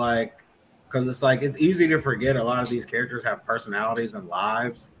 like, because it's like it's easy to forget a lot of these characters have personalities and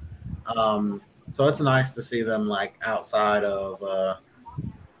lives. So it's nice to see them like outside of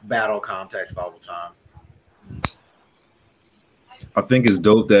battle context all the time. I think it's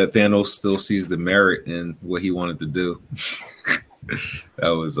dope that Thanos still sees the merit in what he wanted to do. That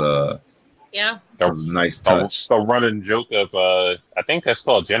was a nice touch. The running joke of I think that's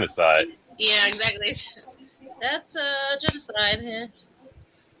called genocide. Yeah, exactly. That's genocide. Yeah.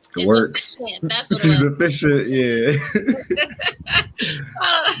 It works. That's what He's efficient. Yeah.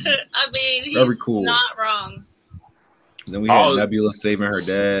 I mean, he's not wrong. Then we had Nebula saving her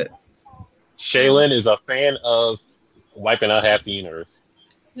dad. Shaylin is a fan of wiping out half the universe.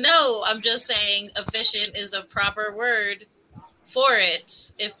 No, I'm just saying efficient is a proper word for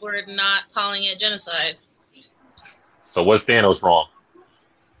it if we're not calling it genocide. So what's Thanos wrong?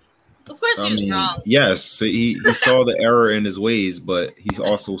 Of course he was wrong. Yes, he saw the error in his ways, but he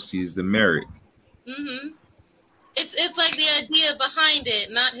also sees the merit. Mm-hmm. It's like the idea behind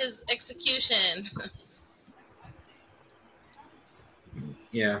it, not his execution.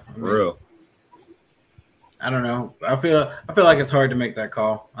 Yeah, For real. I don't know. I feel like it's hard to make that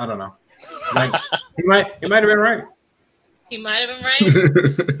call. I don't know. Like, he might have been right. He might have been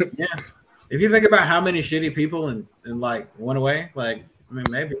right. Yeah. If you think about how many shitty people and like went away, like, I mean,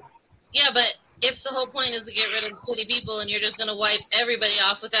 maybe. Yeah, but if the whole point is to get rid of shitty people and you're just going to wipe everybody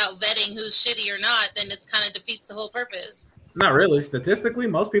off without vetting who's shitty or not, then it kind of defeats the whole purpose. Not really. Statistically,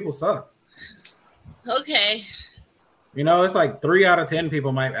 most people suck. Okay. You know, it's like 3 out of 10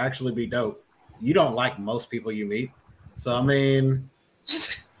 people might actually be dope. You don't like most people you meet. So, I mean.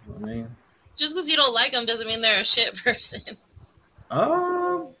 Just because you don't like them doesn't mean they're a shit person.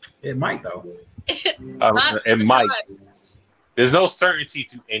 It might, though. It might. There's no certainty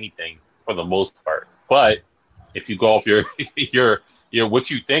to anything for the most part. But if you go off your what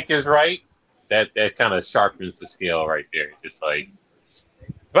you think is right, that kind of sharpens the scale right there. Just like,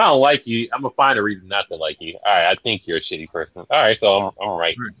 if I don't like you, I'm gonna find a reason not to like you. All right, I think you're a shitty person. All right, so I'm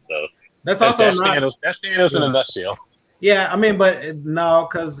right. So that's Thanos in a nutshell. Yeah, I mean, but no,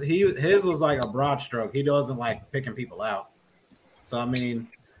 because his was like a broad stroke. He doesn't like picking people out. So I mean,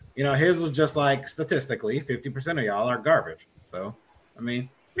 you know, his was just like statistically, 50% of y'all are garbage. So I mean,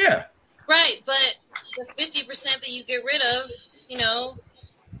 yeah. Right, but the 50% that you get rid of, you know,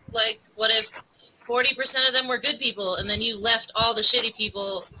 like what if 40% of them were good people and then you left all the shitty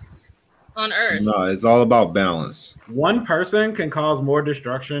people on Earth? No, it's all about balance. One person can cause more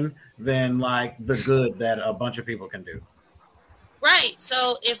destruction than like the good that a bunch of people can do. Right.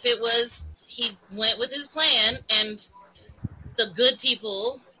 So if it was he went with his plan and the good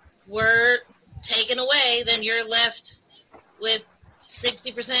people were taken away, then you're left with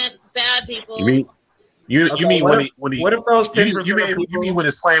 60% bad people. You mean what if those 10% you mean when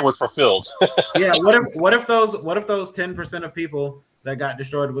his plan was fulfilled? Yeah. What if those 10% of people that got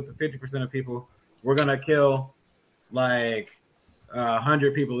destroyed with the 50% of people were gonna kill like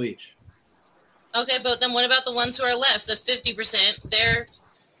 100 people each? Okay, but then what about the ones who are left? The 50%. They're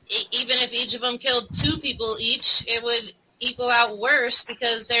even if each of them killed 2 people each, it would equal out worse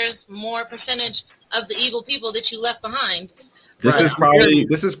because there's more percentage of the evil people that you left behind. This is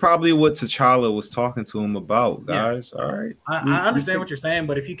probably what T'Challa was talking to him about, guys. Yeah. All right. I understand what you're saying,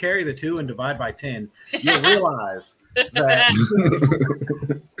 but if you carry the 2 and divide by 10, you'll realize that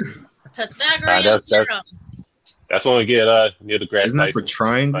Pythagorean theorem. That's when we get near the grass. Isn't that for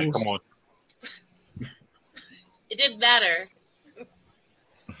triangles? Like, come on. It didn't matter.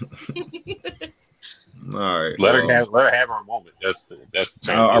 All right. Let her have her moment. That's the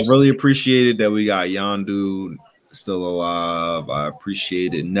I really appreciated that we got Yondu still alive. I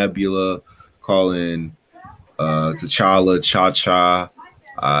appreciated Nebula calling T'Challa Cha-Cha.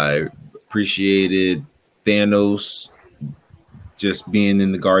 I appreciated Thanos just being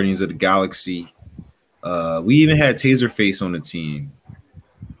in the Guardians of the Galaxy. We even had Taserface on the team.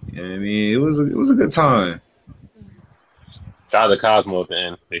 You know what I mean, it was a good time. Shout out to Cosmo at the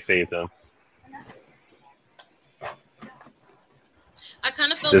end. They saved him. I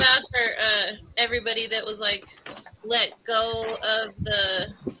kind of feel bad for everybody that was like let go of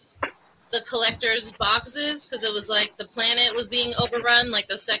the collector's boxes because it was like the planet was being overrun like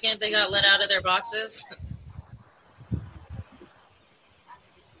the second they got let out of their boxes.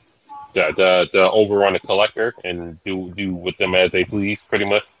 The overrun the collector and do with them as they please, pretty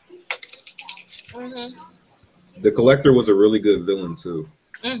much. Mm-hmm. The collector was a really good villain too.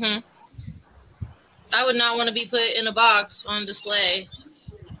 Mm-hmm. I would not want to be put in a box on display.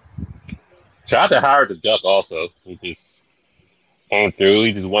 Shout out to Howard the Duck also. He just came through.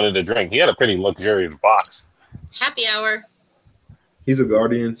 He just wanted a drink. He had a pretty luxurious box. Happy hour. He's a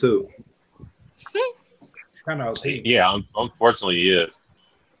guardian too. It's kind of OP. Yeah, unfortunately he is.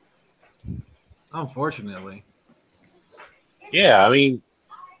 Unfortunately. Yeah, I mean,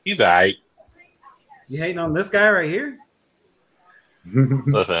 he's all right. You hating on this guy right here?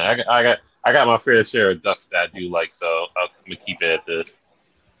 Listen, I got my fair share of ducks that I do like, so I'm gonna keep it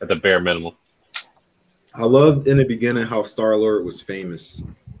at the bare minimum. I loved in the beginning how Star-Lord was famous.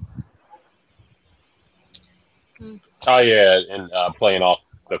 Oh yeah, and playing off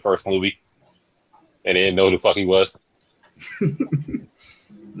the first movie, and they didn't know who the fuck he was.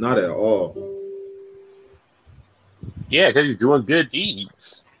 Not at all. Yeah, because he's doing good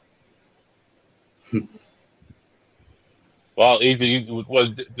deeds. Well, he was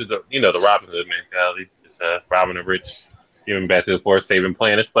the Robin Hood mentality, just robbing the rich, giving back to the poor, saving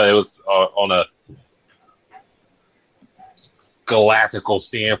planets. But it was on a galactical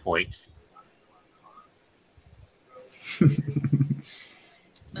standpoint.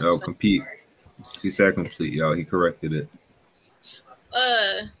 No, compete. He said complete, y'all. He corrected it.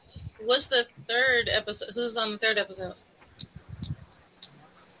 What's the third episode? Who's on the third episode?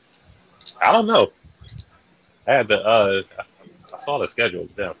 I don't know. I had I saw the schedule.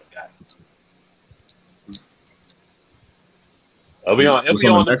 It's down. It'll be on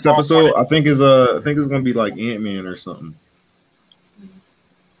the next episode. I think it's gonna be like Ant-Man or something.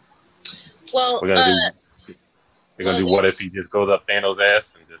 Well, we're gonna do what if he just goes up Thanos'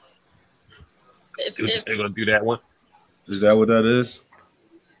 ass and just they're gonna do that one. Is that what that is?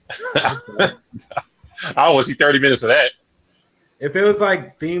 I don't want to see 30 minutes of that. If it was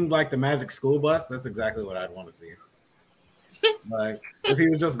like themed like the Magic School Bus, that's exactly what I'd want to see. Like if he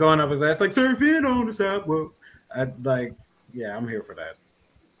was just going up his ass like surfing on the sidewalk, I'd like, yeah, I'm here for that.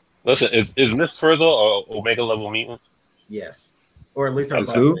 Listen, is Miss Frizzle or Omega level mutant? Yes, or at least her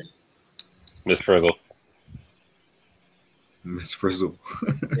bus who? is. Miss Frizzle. Miss Frizzle.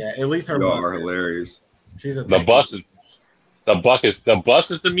 Yeah, at least her Y'all bus are is. hilarious. She's a the bus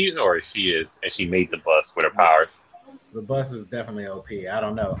is the mutant, or she is, and she made the bus with her powers. The bus is definitely OP. I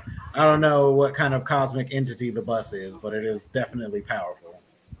don't know what kind of cosmic entity the bus is, but it is definitely powerful.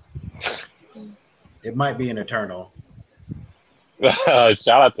 It might be an Eternal.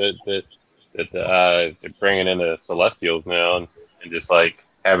 Shout out that they're bringing in the Celestials now and just like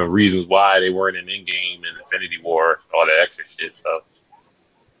having reasons why they weren't in Endgame and Infinity War, all that extra shit. So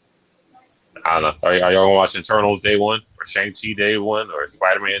I don't know. Are y'all gonna watch Eternals day one, or Shang-Chi day one, or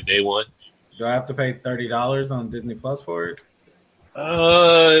Spider-Man day one? Do I have to pay $30 on Disney Plus for it?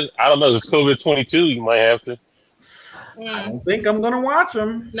 I don't know. It's COVID-22. You might have to. I don't think I'm gonna watch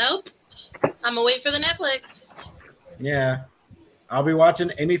them. Nope. I'm gonna wait for the Netflix. Yeah, I'll be watching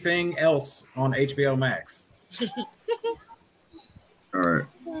anything else on HBO Max. All right.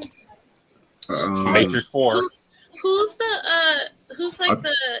 Matrix 4. Who's like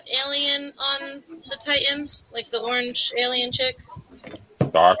the alien on the Titans? Like the orange alien chick?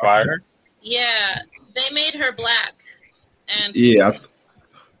 Starfire. Yeah, they made her black. And yeah.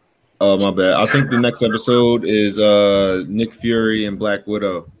 Oh, my bad. I think the next episode is Nick Fury and Black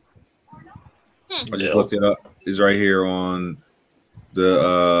Widow. I just looked it up. It's right here on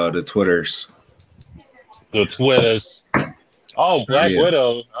the Twitters. The Twitters. Oh, Black Yeah.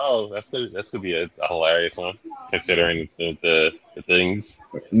 Widow. Oh, that's good. That's gonna be a hilarious one, considering the things.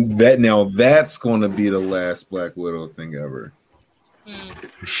 That's going to be the last Black Widow thing ever.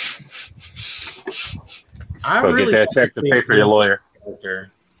 I So get really that don't check to get the pay for your appeal of lawyer. that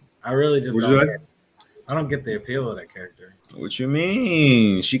character. I really just What'd you don't. say? I don't get the appeal of that character. What you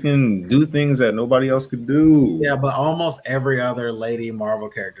mean? She can do things that nobody else could do. Yeah, but almost every other lady Marvel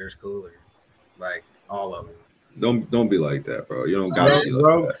character is cooler. Like all of them. Don't be like that, bro. You don't gotta be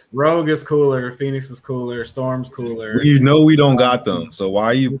like that. Rogue is cooler. Phoenix is cooler. Storm's cooler. You know we don't got them, so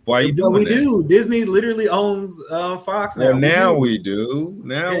why you But doing we that? do. Disney literally owns Fox now. Well, now we do.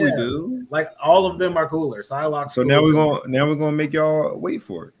 Now we do. Like all of them are cooler. Psylocke's So cooler. now we're gonna make y'all wait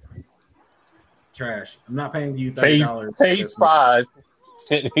for it. Trash. I'm not paying you $30. Phase 5,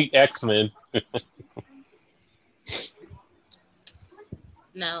 X-Men.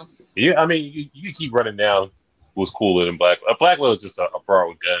 No. Yeah, I mean, you keep running down who's cooler than Black. Black Widow is just a bro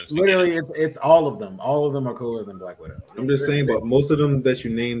with guns. Literally, it's all of them. All of them are cooler than Black Widow. I'm just saying, but most of them that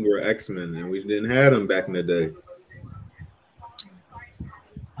you named were X-Men, and we didn't have them back in the day.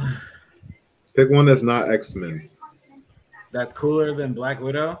 Pick one that's not X-Men. That's cooler than Black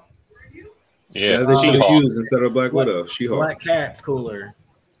Widow. Yeah, they should have She-Hulk. used instead of Black Widow. She-Hulk. Black Cat's cooler.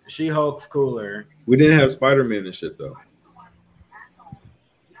 She-Hulk's cooler. We didn't have Spider-Man and shit though.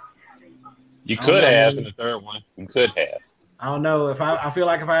 You could have in the third one. You could have. I don't know if I feel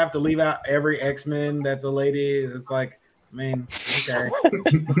like if I have to leave out every X-Men that's a lady, it's like, I mean, okay.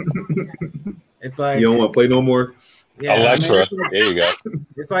 It's like You don't want to play no more. yeah, Electra. I mean, There you go.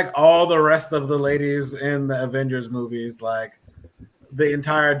 it's like all the rest of the ladies in the Avengers movies, like the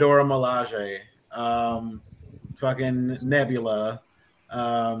entire Dora Milaje, fucking Nebula,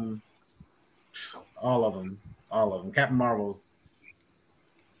 all of them, Captain Marvel.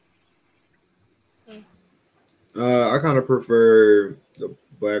 I kind of prefer the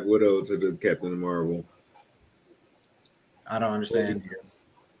Black Widow to the Captain Marvel I don't understand.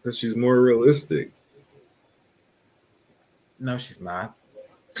 because she's more realistic. No, she's not.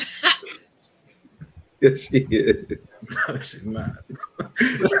 Yes, she is. No, she's not.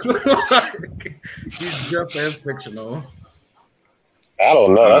 She's just as fictional. I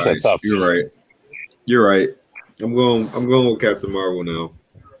don't know. That's All right, a tough You're choice. right. You're right. I'm going with Captain Marvel now.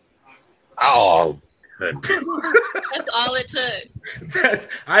 Oh, That's all it took. Yes,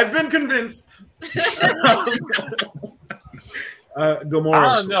 I've been convinced. Gamora.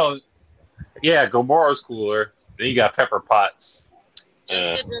 I don't know. Yeah, Gamora's cooler. Then you got Pepper Potts.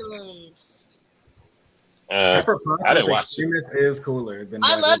 Jessica Jones. Pepper Potts I didn't with watch Extremis is cooler than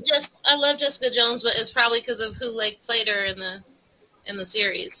I Black love Jessica Jones, but it's probably because of who like played her in the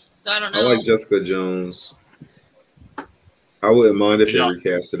series. So I don't know. I like Jessica Jones. I wouldn't mind if Did they y'all-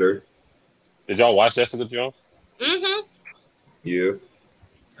 recasted her. Did y'all watch Jessica Jones? Mm-hmm. Yeah.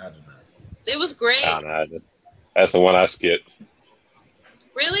 I don't know. It was great. No, that's the one I skipped.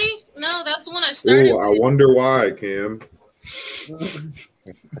 Really? No, that's the one I started Oh, I with. wonder why, Cam.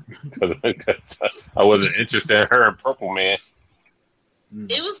 I wasn't interested in her and Purple Man.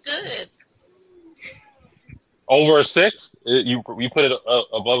 It was good. Over a 6? You put it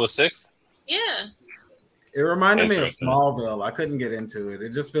above a 6? Yeah. It reminded me of Interesting. Smallville. I couldn't get into it. It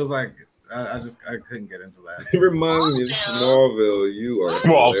just feels like I couldn't get into that. It reminds me of Smallville. You are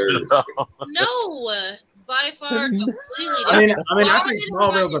hilarious. No, by far, completely I mean, different. I think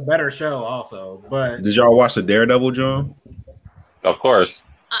Smallville's a better show, also. But Did y'all watch the Daredevil, John? Of course.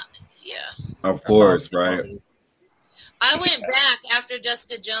 Yeah. Of course, right? I went back after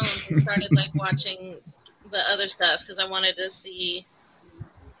Jessica Jones and started like watching the other stuff because I wanted to see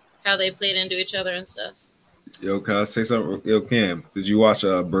how they played into each other and stuff. Yo, can I say something? Yo, Cam, did you watch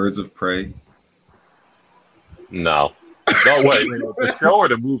Birds of Prey? No. No, wait. The show or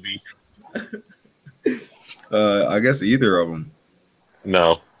the movie? I guess either of them.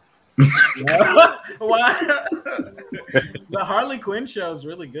 No. why? The Harley Quinn show is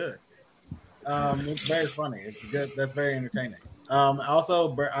really good. It's very funny. It's good. That's very entertaining.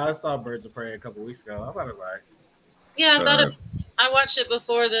 Also, I saw Birds of Prey a couple weeks ago. I thought it was like, Yeah, I watched it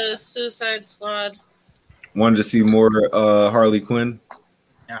before the Suicide Squad. Wanted to see more Harley Quinn.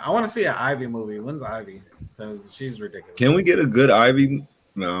 yeah, I want to see an Ivy movie. When's Ivy? Because she's ridiculous. Can we get a good Ivy?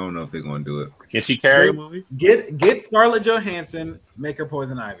 No, I don't know if they're going to do it. Can she carry a movie? Get Scarlett Johansson, make her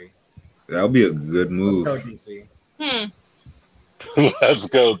Poison Ivy. That would be a good move. Let's go, DC. Let's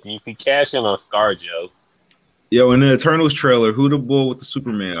go, DC. Cash in on ScarJo. Yo, in the Eternals trailer, who the bull with the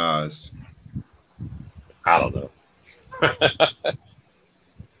Superman eyes? I don't know.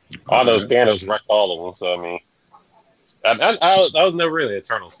 All those Thanos wrecked all of them. So I mean, I was never really an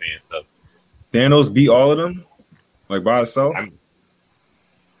Eternal fan. So Thanos beat all of them. Like by itself?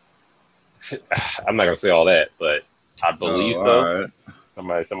 I'm not gonna say all that, but I believe so. All right.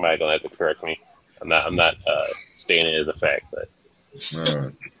 Somebody gonna have to correct me. I'm not stating it as a fact, but All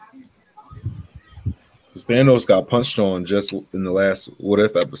right. Thanos got punched on just in the last What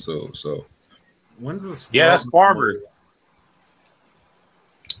If episode. So when's the that's Farmer.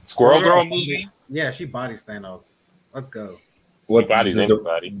 Squirrel Girl movie. Yeah, she bodies Thanos. Let's go. What bodies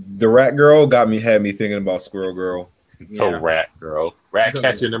anybody? The Rat Girl had me thinking about Squirrel Girl. So Rat Girl, Rat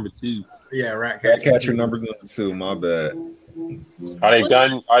Catcher number 2. Yeah, Rat Catcher number 2. My bad. Are they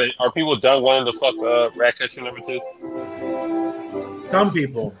done? Are people done wanting to fuck Rat Catcher number 2? Some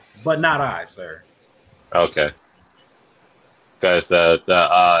people, but not I, sir. Okay. Because that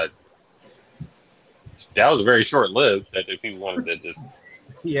was very short lived. That the people wanted to just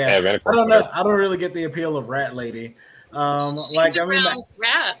have I don't know. I don't really get the appeal of Rat Lady. Like I mean,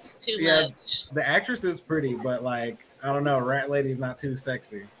 rats too much. The actress is pretty, but like I don't know, Rat Lady's not too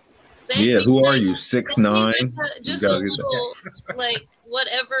sexy. Who are you? 6'9"? Just a little, like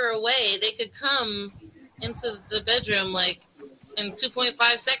whatever way they could come into the bedroom, like in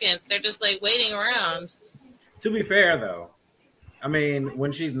 2.5 seconds. They're just like waiting around. To be fair, though, I mean,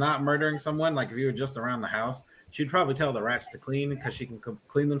 when she's not murdering someone, like if you were just around the house, she'd probably tell the rats to clean because she can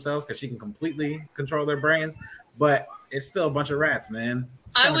clean themselves because she can completely control their brains. But it's still a bunch of rats, man.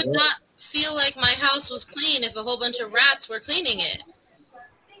 I would not feel like my house was clean if a whole bunch of rats were cleaning it.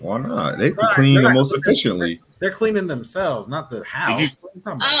 Why not? They can clean the most efficiently. They're cleaning themselves, not the house.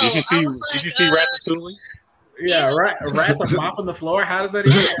 Did you see Ratatouille? Yeah, rats are mopping the floor. How does that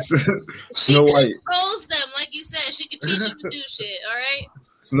even? Snow White controls them, like you said. She could teach them to do shit. All right.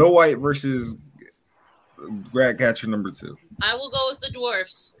 Snow White versus Rat Catcher number 2. I will go with the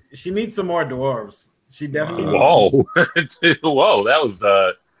dwarfs. She needs some more dwarves. She definitely. Whoa, whoa! That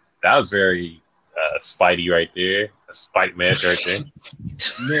was very Spidey right there. A Spite match right there.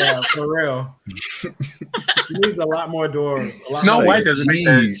 Yeah, for real. She needs a lot more dwarves. Snow White doesn't make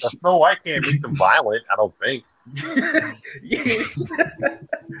that. Snow White can't make them violent. I don't think.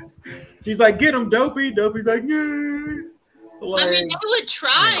 She's like, get him, Dopey. Dopey's like, yeah. Like, I mean, they would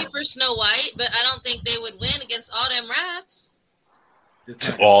try for Snow White, but I don't think they would win against all them rats.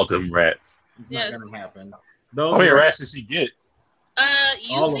 All them rats. It's not gonna happen. How many rats did she get?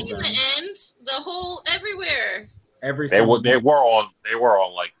 You see in the end, the whole everywhere. They were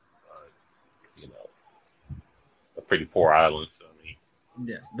on like a pretty poor island. So I mean,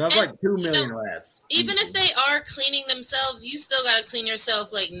 yeah, that's like 2 million rats. Even if they are cleaning themselves, you still gotta clean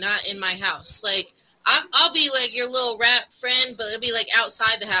yourself. Like not in my house. Like I'll be like your little rat friend, but it'll be like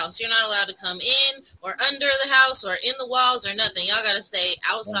outside the house. You're not allowed to come in or under the house or in the walls or nothing. Y'all gotta stay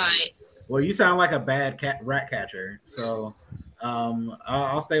outside. Well, you sound like a bad rat catcher, so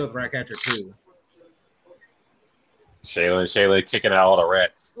I'll stay with rat catcher too. Shayla kicking out all the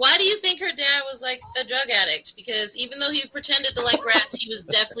rats. Why do you think her dad was like a drug addict? Because even though he pretended to like rats, he was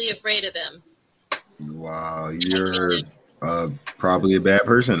definitely afraid of them. Wow, you're probably a bad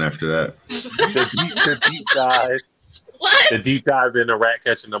person after that. the deep dive. What? The deep dive into rat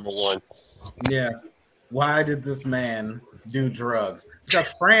catcher number 1. Yeah. Why did this man do drugs?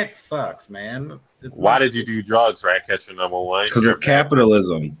 Because France sucks, man. Why did you do drugs, rat catcher number 1? Because of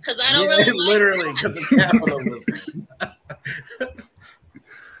capitalism. Because I don't really literally because of capitalism.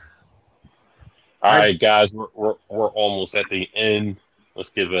 All right, guys, we're almost at the end. Let's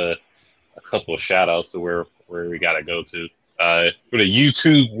give a couple of shout outs to where we gotta go to. For the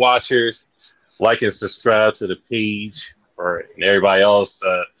YouTube watchers, like and subscribe to the page. And everybody else,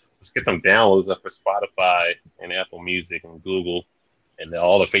 let's get them downloads up for Spotify and Apple Music and Google, and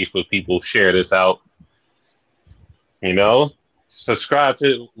all the Facebook people share this out. You know, subscribe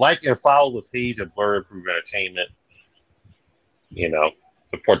to, like, and follow the page of Blurred Proof Entertainment. You know,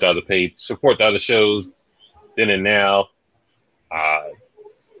 support the other page, support the other shows. Then and now,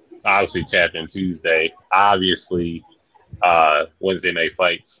 obviously Tap In Tuesday. Obviously, Wednesday Night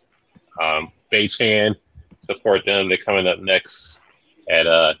Fights. B.A.E Fan, support them. They're coming up next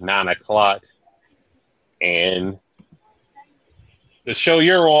at 9 o'clock. And the show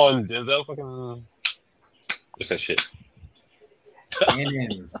you're on, Denzel, fucking what's that shit?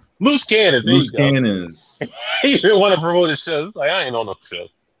 Cannons. Loose Cannons. Loose Cannons. You didn't want to promote the show. It's like, I ain't on no show.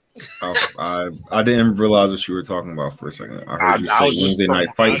 Oh, I didn't realize what you were talking about for a second. I heard you say Wednesday Night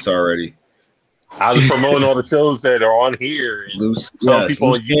Fights already. I was promoting all the shows that are on here. And Loose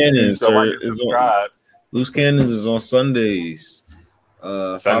Cannons. Loose Cannons is on Sundays.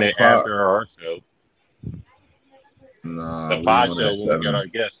 Sunday after our show. Nah, the pod show when we get our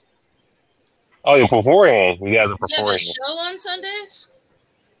guests. Oh, yeah, beforehand. You guys are beforehand. You have a show on Sundays?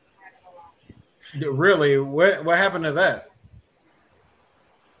 Really? What happened to that?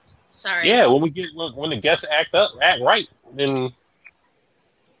 Sorry. Yeah, when the guests act right, then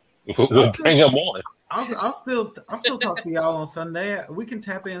we'll bring them on. I'll still talk to y'all on Sunday. We can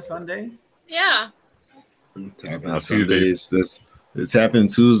tap in Sunday. Yeah. Tap in Sundays. It's happening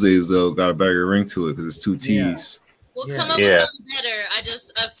Tuesdays though. Got a better ring to it because it's two T's. We'll come up with something better.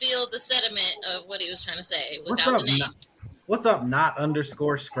 I feel the sentiment of what he was trying to say without the name. What's up?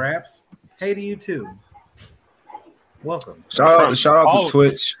 Not_scraps. Hey to you too. Welcome. Shout out to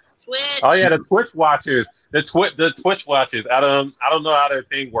Twitch. Oh yeah, the Twitch watchers. The Twitch watchers. I don't know how that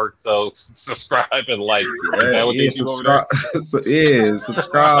thing works. So subscribe and like. Subscribe.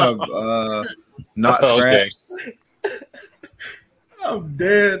 Subscribe. Not scraps. I'm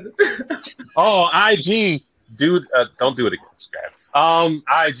dead. Oh, IG, dude. Don't do it again, scraps.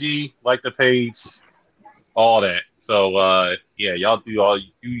 IG, like the page, all that. So yeah, y'all do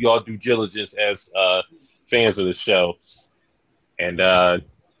y'all due diligence as fans of the show, and I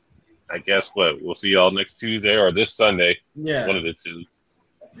guess we'll see y'all next Tuesday or this Sunday. Yeah, one of the two.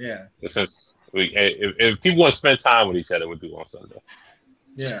 Yeah, since if people want to spend time with each other, we'll do it on Sunday.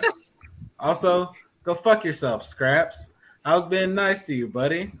 Yeah. Also, go fuck yourself, Scraps. I was being nice to you,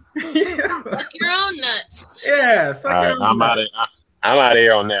 buddy. Suck your own nuts. Yeah, all right, I'm out of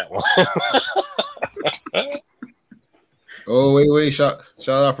here on that one. Oh wait! Shout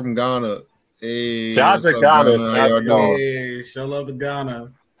out from Ghana. Hey, shout out to Ghana. Hey, show love to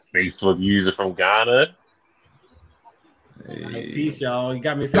Ghana. Facebook user from Ghana. Hey, peace, y'all. You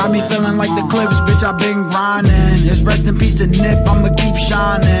got me feeling like the Clips, bitch. I've been grinding. It's rest in peace to Nip. I'ma keep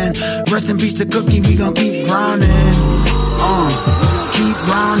shining. Rest in peace to Cookie. We gon' keep grinding. Keep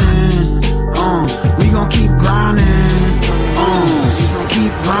grinding. We gon' keep grinding.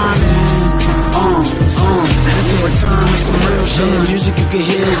 Keep grinding. It's the return of some real shit. Music you can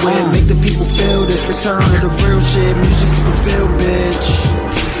hear with. Make the people feel this. Return of the real shit. Music you can feel, bitch.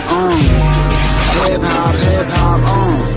 Hip hop.